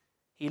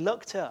 he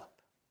looked up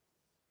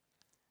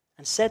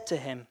and said to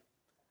him,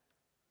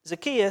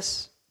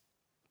 Zacchaeus,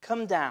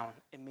 come down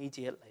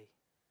immediately.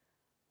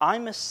 I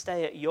must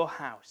stay at your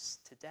house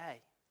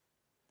today.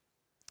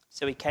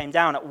 So he came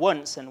down at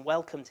once and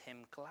welcomed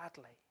him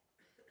gladly.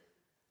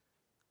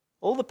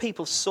 All the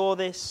people saw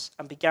this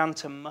and began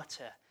to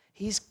mutter,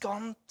 he's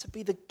gone to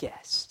be the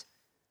guest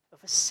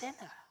of a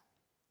sinner.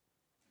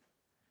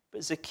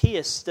 But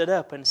Zacchaeus stood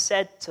up and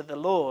said to the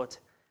Lord,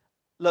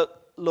 look,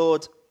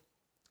 Lord,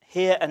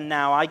 here and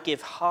now I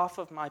give half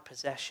of my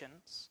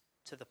possessions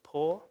to the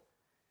poor.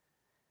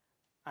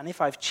 And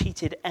if I've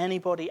cheated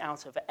anybody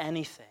out of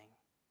anything,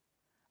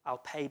 I'll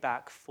pay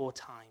back 4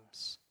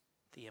 times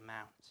the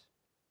amount.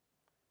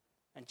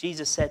 And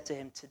Jesus said to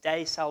him,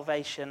 today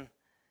salvation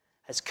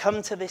has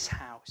come to this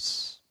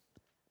house,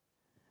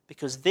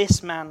 because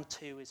this man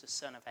too is a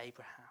son of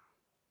Abraham.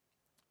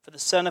 For the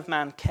Son of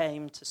Man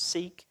came to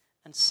seek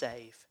and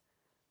save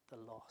the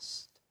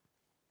lost.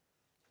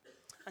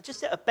 And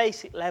just at a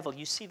basic level,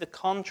 you see the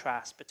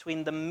contrast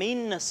between the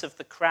meanness of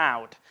the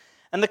crowd.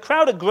 And the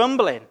crowd are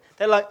grumbling.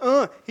 They're like,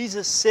 oh, he's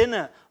a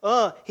sinner.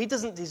 Oh, he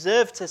doesn't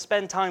deserve to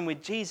spend time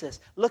with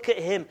Jesus. Look at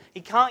him. He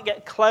can't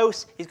get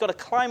close. He's got to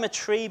climb a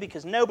tree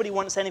because nobody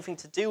wants anything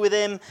to do with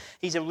him.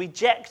 He's a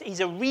reject,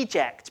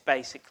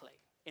 basically,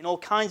 in all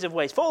kinds of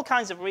ways, for all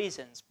kinds of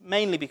reasons,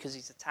 mainly because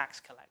he's a tax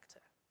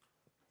collector.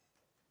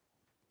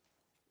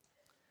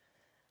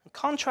 And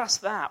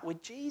contrast that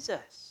with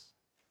Jesus.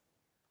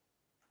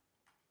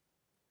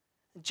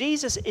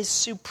 Jesus is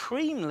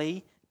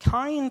supremely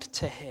kind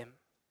to him.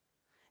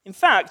 In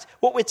fact,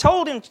 what we're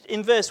told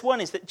in verse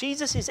 1 is that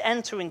Jesus is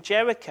entering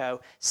Jericho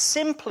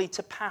simply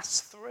to pass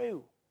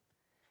through.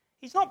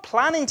 He's not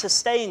planning to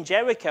stay in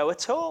Jericho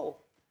at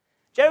all.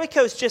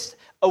 Jericho is just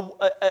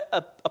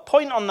a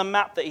point on the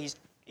map that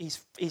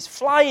he's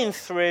flying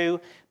through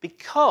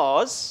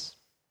because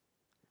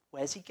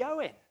where's he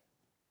going?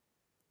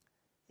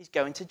 He's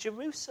going to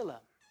Jerusalem.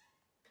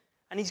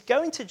 And he's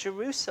going to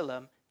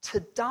Jerusalem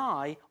to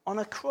die on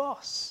a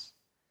cross.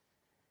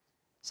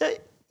 So,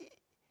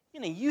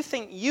 you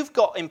think you've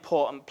got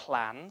important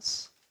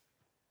plans.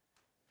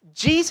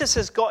 Jesus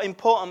has got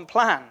important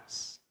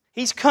plans.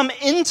 He's come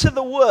into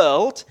the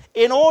world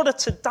in order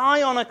to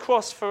die on a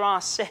cross for our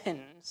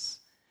sins.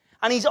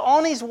 And he's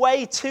on his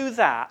way to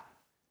that.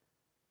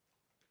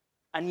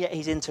 And yet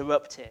he's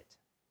interrupted.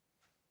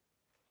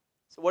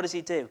 So what does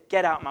he do?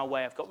 Get out of my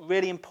way. I've got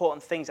really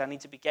important things I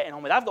need to be getting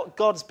on with. I've got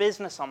God's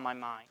business on my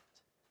mind.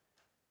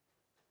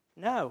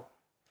 No.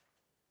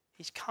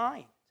 He's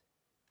kind.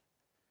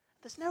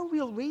 There's no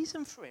real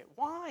reason for it.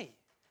 Why?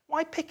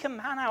 Why pick a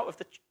man out of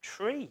the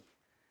tree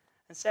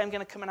and say, I'm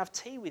going to come and have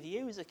tea with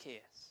you,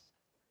 Zacchaeus?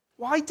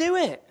 Why do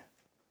it?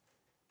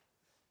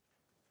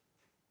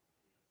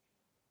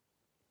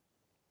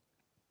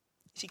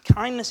 You see,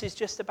 kindness is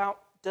just about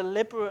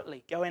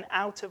deliberately going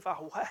out of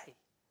our way.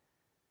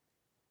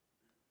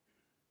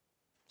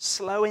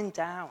 Slowing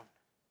down.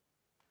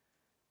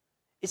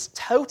 It's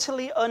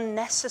totally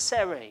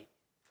unnecessary.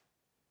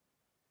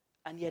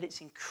 And yet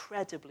it's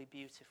incredibly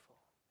beautiful.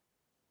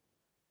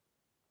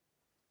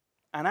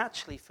 And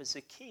actually for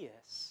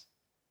Zacchaeus,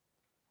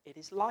 it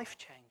is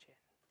life-changing.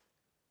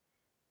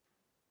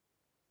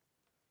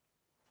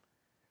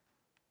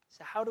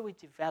 So how do we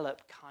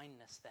develop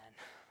kindness then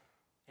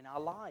in our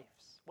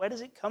lives? Where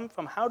does it come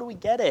from? How do we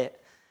get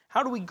it?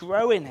 How do we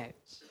grow in it?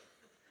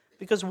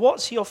 Because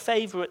what's your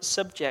favorite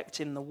subject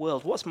in the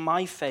world? What's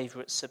my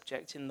favorite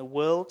subject in the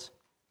world?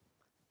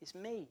 It's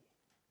me.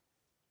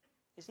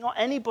 It's not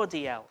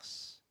anybody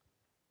else.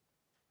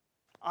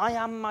 I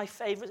am my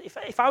favorite.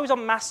 If I was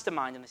on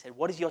Mastermind and they said,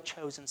 what is your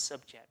chosen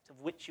subject of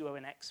which you are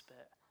an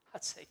expert?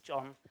 I'd say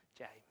John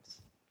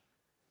James.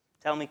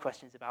 Tell me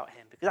questions about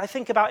him. Because I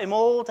think about him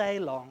all day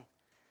long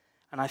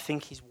and I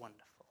think he's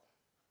wonderful.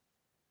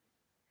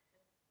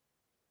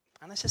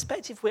 And I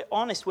suspect if we're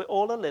honest, we're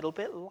all a little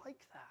bit like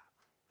that.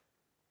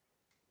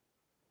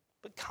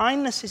 But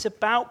kindness is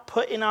about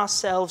putting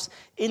ourselves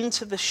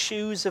into the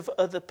shoes of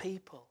other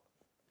people.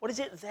 What is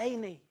it they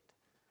need?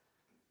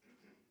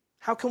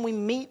 How can we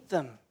meet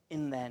them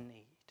in their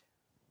need?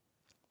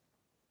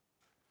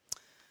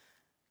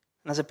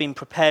 And as I've been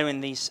preparing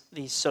these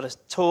sort of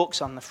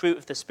talks on the fruit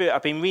of the Spirit,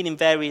 I've been reading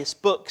various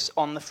books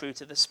on the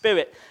fruit of the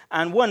Spirit.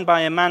 And one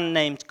by a man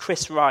named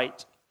Chris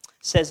Wright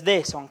says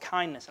this on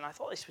kindness. And I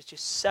thought this was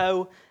just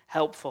so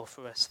helpful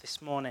for us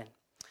this morning.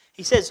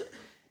 He says,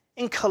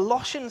 in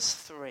Colossians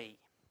 3,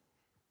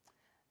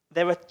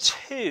 there are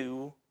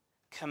 2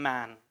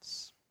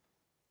 commands.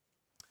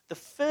 The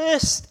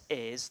first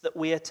is that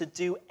we are to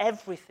do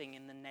everything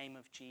in the name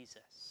of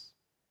Jesus.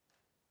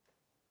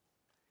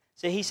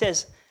 So he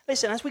says,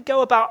 listen, as we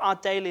go about our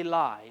daily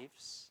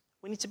lives,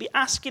 we need to be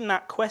asking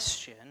that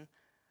question,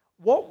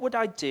 what would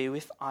I do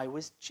if I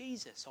was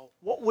Jesus? Or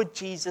what would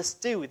Jesus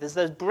do? There's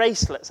those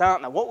bracelets,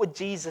 aren't there? What would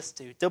Jesus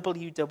do?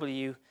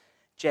 WWJD.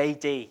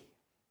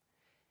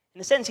 In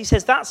a sense, he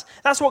says that's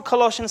what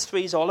Colossians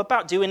 3 is all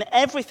about, doing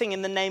everything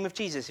in the name of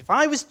Jesus. If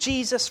I was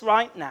Jesus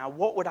right now,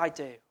 what would I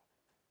do?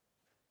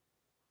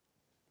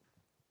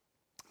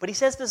 But he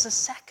says there's a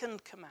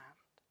second command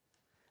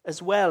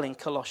as well in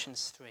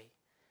Colossians 3.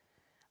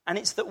 And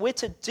it's that we're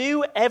to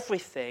do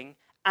everything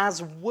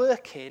as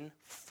working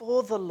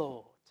for the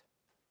Lord.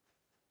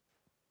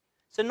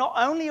 So not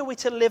only are we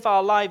to live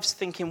our lives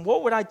thinking,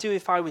 what would I do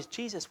if I was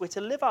Jesus? We're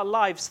to live our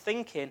lives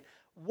thinking,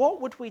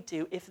 what would we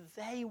do if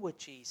they were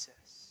Jesus?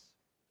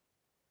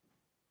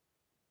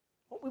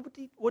 What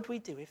would we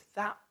do if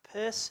that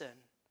person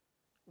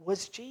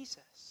was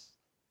Jesus?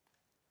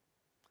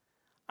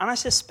 And I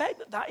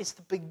suspect that is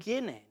the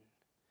beginning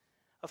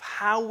of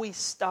how we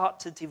start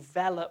to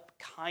develop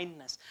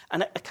kindness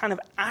and a kind of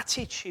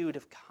attitude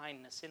of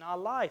kindness in our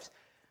lives.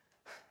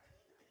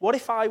 What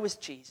if I was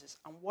Jesus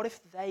and what if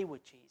they were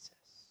Jesus?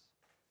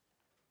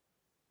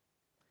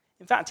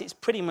 In fact, it's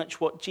pretty much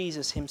what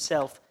Jesus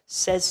himself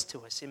says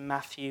to us in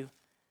Matthew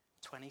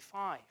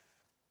 25.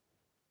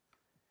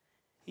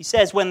 He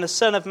says, when the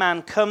Son of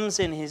Man comes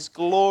in his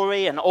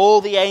glory and all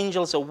the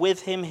angels are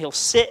with him, he'll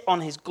sit on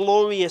his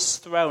glorious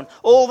throne.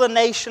 All the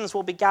nations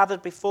will be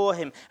gathered before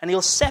him, and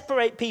he'll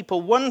separate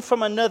people one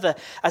from another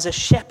as a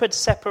shepherd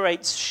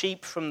separates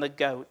sheep from the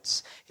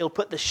goats. He'll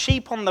put the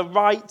sheep on the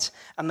right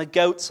and the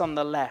goats on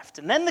the left.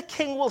 And then the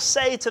king will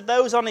say to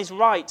those on his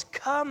right,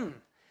 come,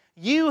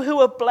 you who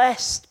are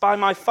blessed by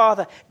my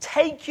Father,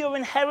 take your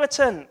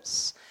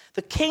inheritance,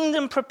 the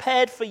kingdom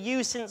prepared for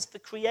you since the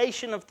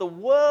creation of the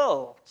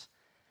world.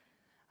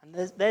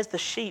 And there's the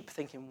sheep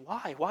thinking,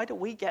 why? Why do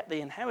we get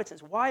the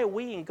inheritance? Why are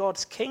we in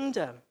God's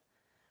kingdom?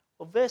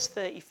 Well, verse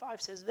 35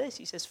 says this.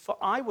 He says, "For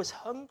I was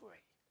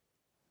hungry,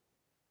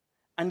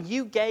 and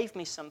you gave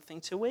me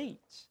something to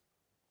eat.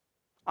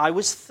 I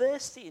was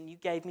thirsty, and you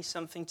gave me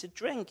something to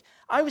drink.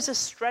 I was a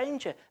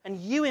stranger, and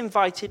you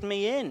invited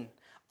me in.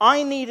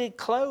 I needed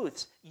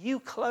clothes.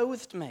 You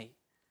clothed me.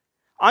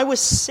 I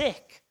was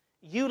sick.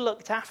 You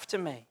looked after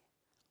me.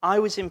 I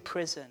was in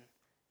prison.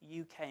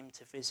 You came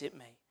to visit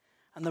me."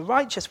 And the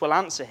righteous will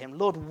answer him,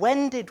 "Lord,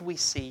 when did we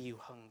see you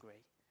hungry?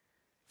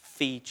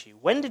 Feed you.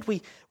 When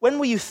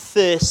were you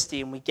thirsty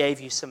and we gave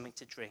you something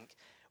to drink?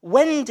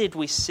 When did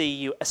we see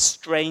you a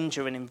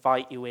stranger and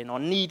invite you in, or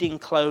needing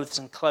clothes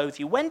and clothe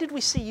you? When did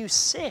we see you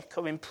sick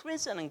or in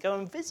prison and go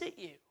and visit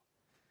you?"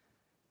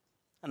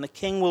 And the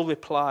king will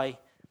reply,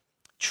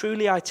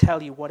 "Truly I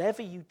tell you,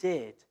 whatever you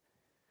did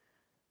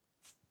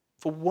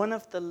for one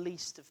of the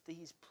least of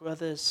these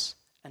brothers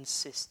and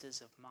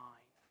sisters of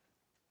mine,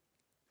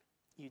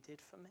 you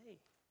did for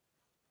me."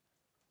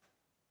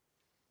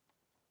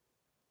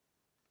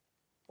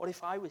 What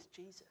if I was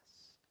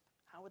Jesus?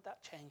 How would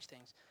that change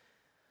things?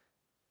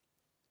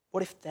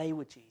 What if they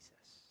were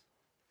Jesus?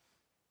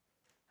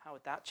 How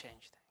would that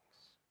change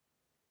things?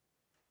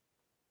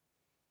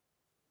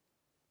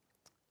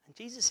 And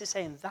Jesus is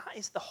saying that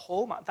is the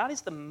hallmark, that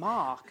is the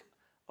mark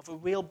of a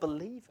real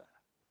believer.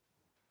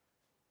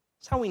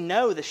 It's how we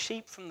know the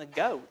sheep from the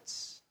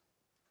goats.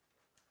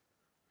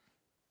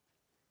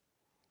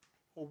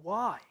 Well,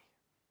 why?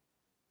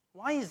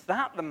 Why is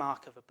that the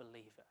mark of a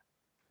believer?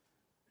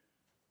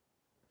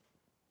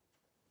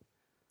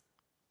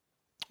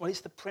 Well,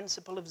 it's the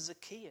principle of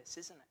Zacchaeus,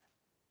 isn't it?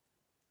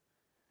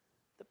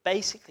 That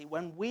basically,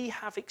 when we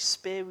have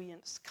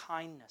experienced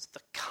kindness,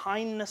 the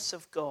kindness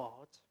of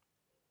God,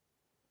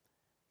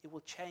 it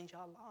will change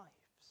our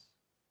lives.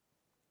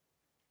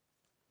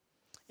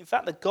 In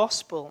fact, the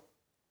gospel,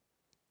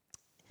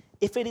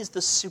 if it is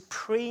the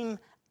supreme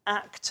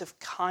act of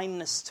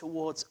kindness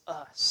towards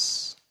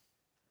us,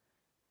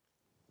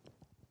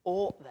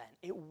 then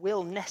it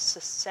will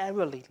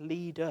necessarily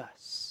lead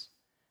us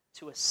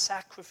to a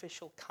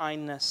sacrificial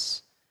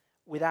kindness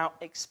without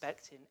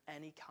expecting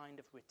any kind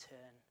of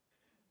return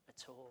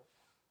at all.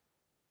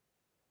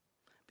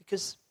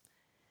 Because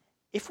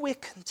if we're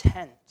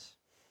content,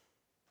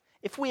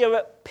 if we are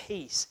at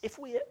peace, if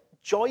we are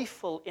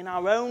joyful in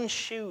our own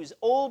shoes,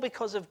 all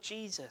because of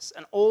Jesus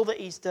and all that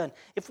he's done,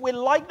 if we're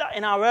like that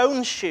in our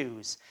own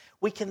shoes,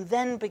 we can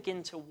then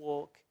begin to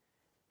walk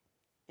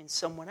in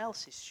someone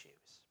else's shoes.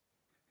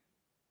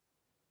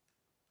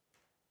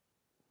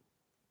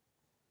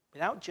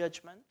 Without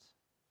judgment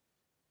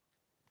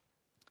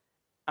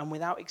and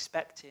without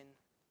expecting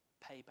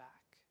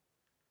payback.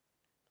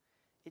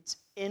 It's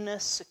inner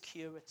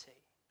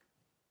security.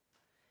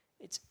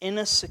 It's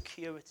inner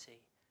security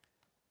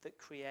that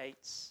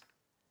creates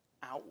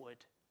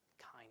outward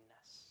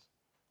kindness.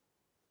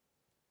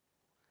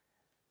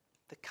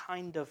 The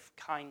kind of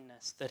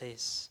kindness that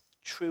is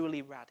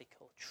truly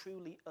radical,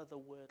 truly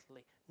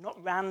otherworldly,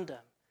 not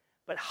random,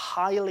 but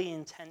highly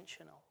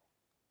intentional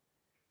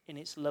in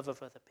its love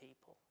of other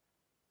people.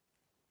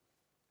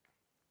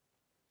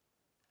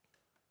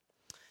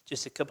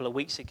 Just a couple of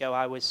weeks ago,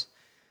 I was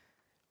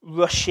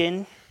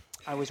rushing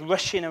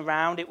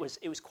around. It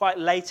was quite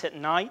late at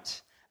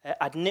night.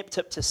 I'd nipped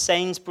up to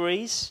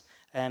Sainsbury's.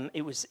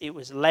 It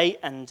was late,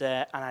 and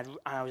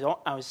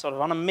I was sort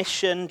of on a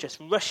mission, just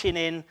rushing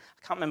in.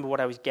 I can't remember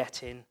what I was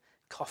getting,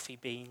 coffee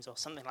beans or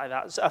something like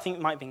that. I think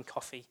it might have been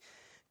coffee,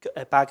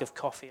 a bag of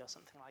coffee or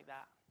something like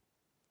that.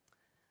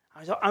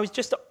 I was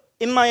just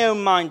in my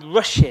own mind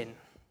rushing,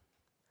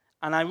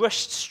 and I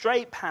rushed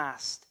straight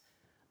past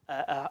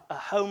a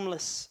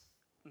homeless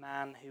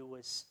man who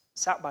was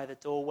sat by the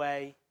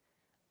doorway,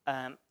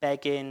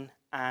 begging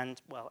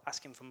and,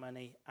 asking for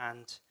money,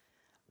 and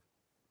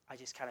I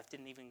just kind of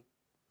didn't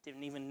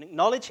even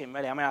acknowledge him,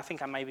 really. I mean, I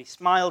think I maybe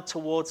smiled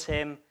towards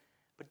him,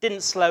 but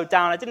didn't slow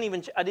down.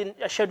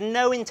 I showed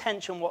no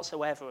intention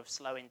whatsoever of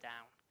slowing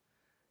down.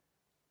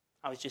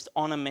 I was just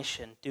on a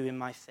mission, doing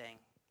my thing.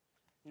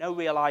 No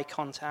real eye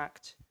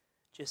contact,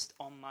 just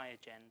on my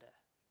agenda.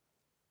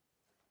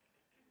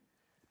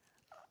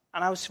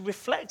 And I was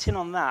reflecting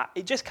on that.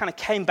 It just kind of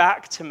came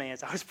back to me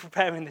as I was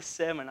preparing this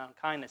sermon on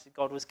kindness.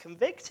 God was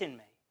convicting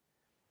me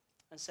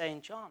and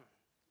saying, "John,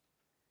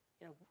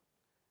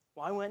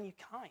 why weren't you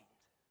kind?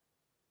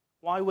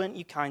 Why weren't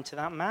you kind to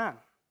that man?"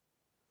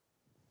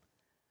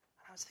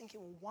 And I was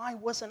thinking, why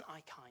wasn't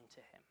I kind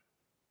to him?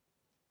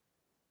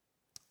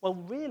 Well,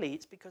 really,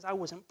 it's because I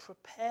wasn't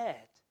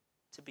prepared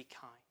to be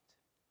kind.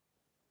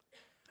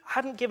 I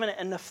hadn't given it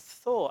enough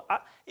thought.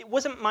 It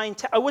wasn't my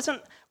I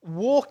wasn't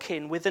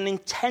walking with an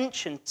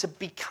intention to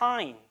be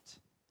kind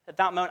at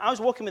that moment. I was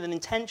walking with an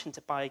intention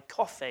to buy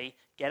coffee,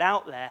 get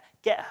out there,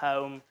 get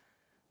home,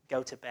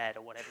 go to bed,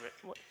 or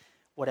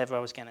whatever I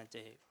was going to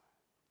do.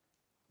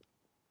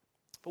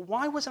 But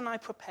why wasn't I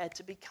prepared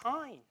to be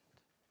kind?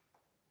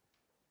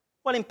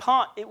 Well, in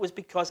part, it was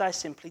because I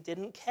simply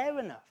didn't care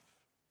enough.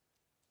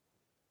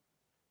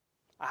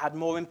 I had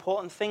more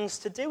important things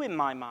to do in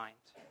my mind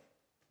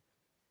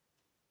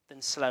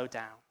than slow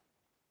down.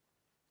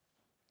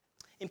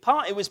 In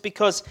part, it was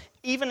because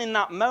even in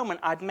that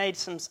moment, I'd made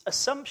some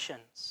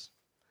assumptions.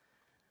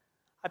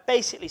 I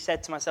basically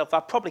said to myself, I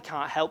probably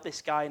can't help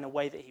this guy in a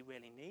way that he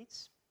really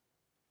needs.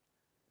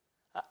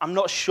 I'm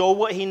not sure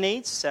what he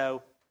needs,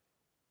 so,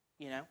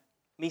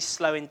 me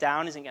slowing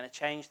down isn't going to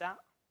change that.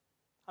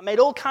 I made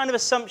all kind of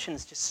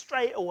assumptions just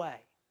straight away.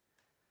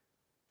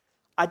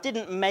 I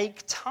didn't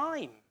make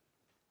time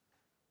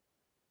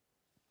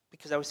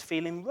because I was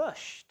feeling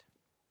rushed.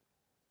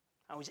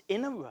 I was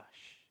in a rush.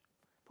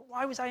 But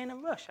why was I in a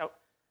rush? I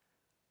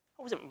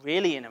wasn't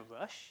really in a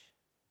rush.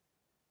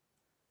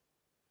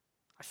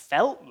 I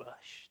felt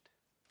rushed.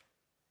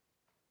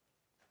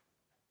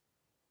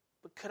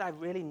 But could I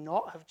really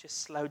not have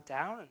just slowed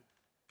down and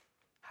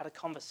had a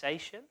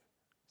conversation,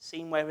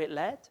 seen where it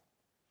led?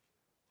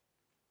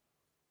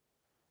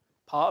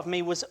 Part of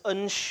me was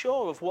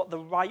unsure of what the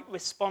right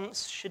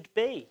response should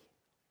be.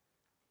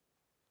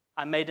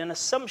 I made an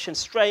assumption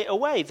straight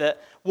away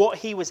that what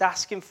he was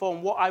asking for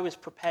and what I was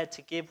prepared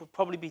to give would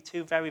probably be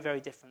two very, very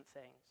different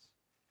things.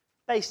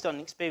 Based on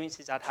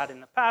experiences I'd had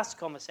in the past,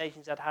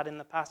 conversations I'd had in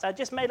the past, I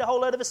just made a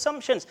whole load of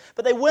assumptions,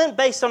 but they weren't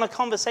based on a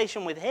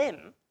conversation with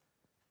him.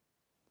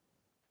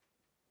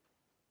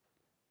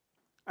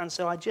 And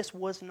so I just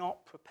was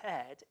not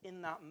prepared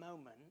in that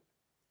moment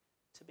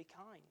to be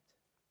kind.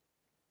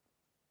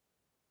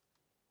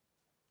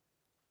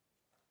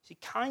 See,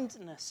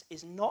 kindness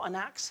is not an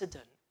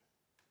accident.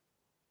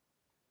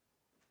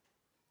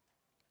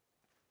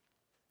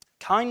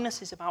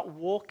 Kindness is about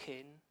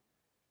walking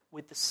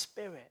with the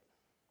Spirit.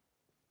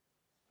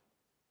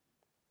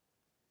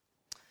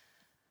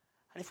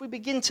 And if we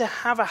begin to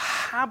have a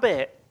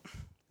habit,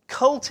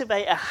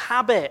 cultivate a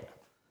habit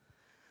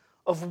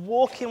of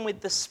walking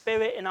with the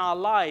Spirit in our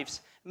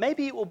lives,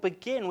 maybe it will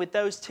begin with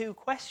those two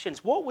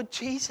questions. What would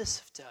Jesus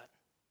have done?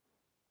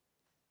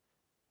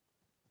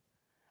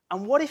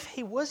 And what if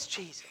he was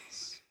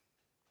Jesus?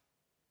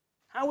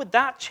 How would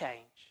that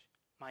change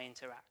my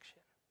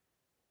interaction?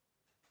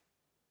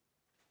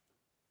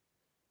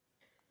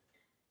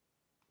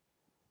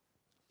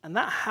 And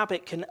that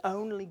habit can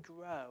only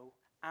grow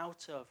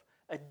out of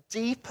a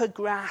deeper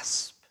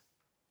grasp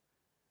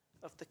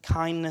of the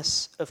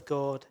kindness of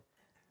God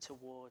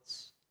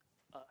towards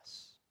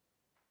us.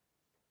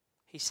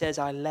 He says,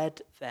 I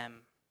led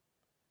them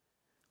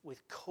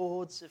with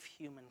cords of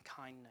human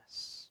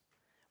kindness,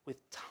 with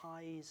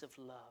ties of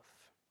love.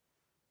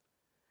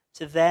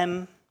 To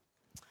them,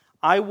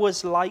 I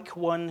was like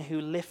one who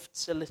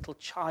lifts a little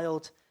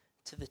child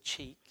to the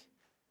cheek,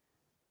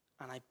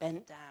 and I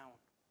bent down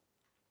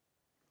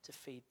to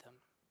feed them.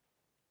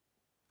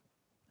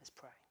 Let's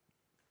pray.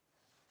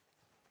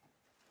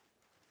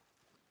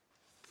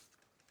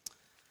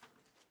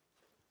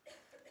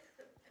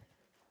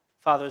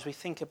 Father, as we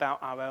think about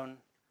our own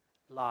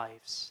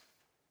lives,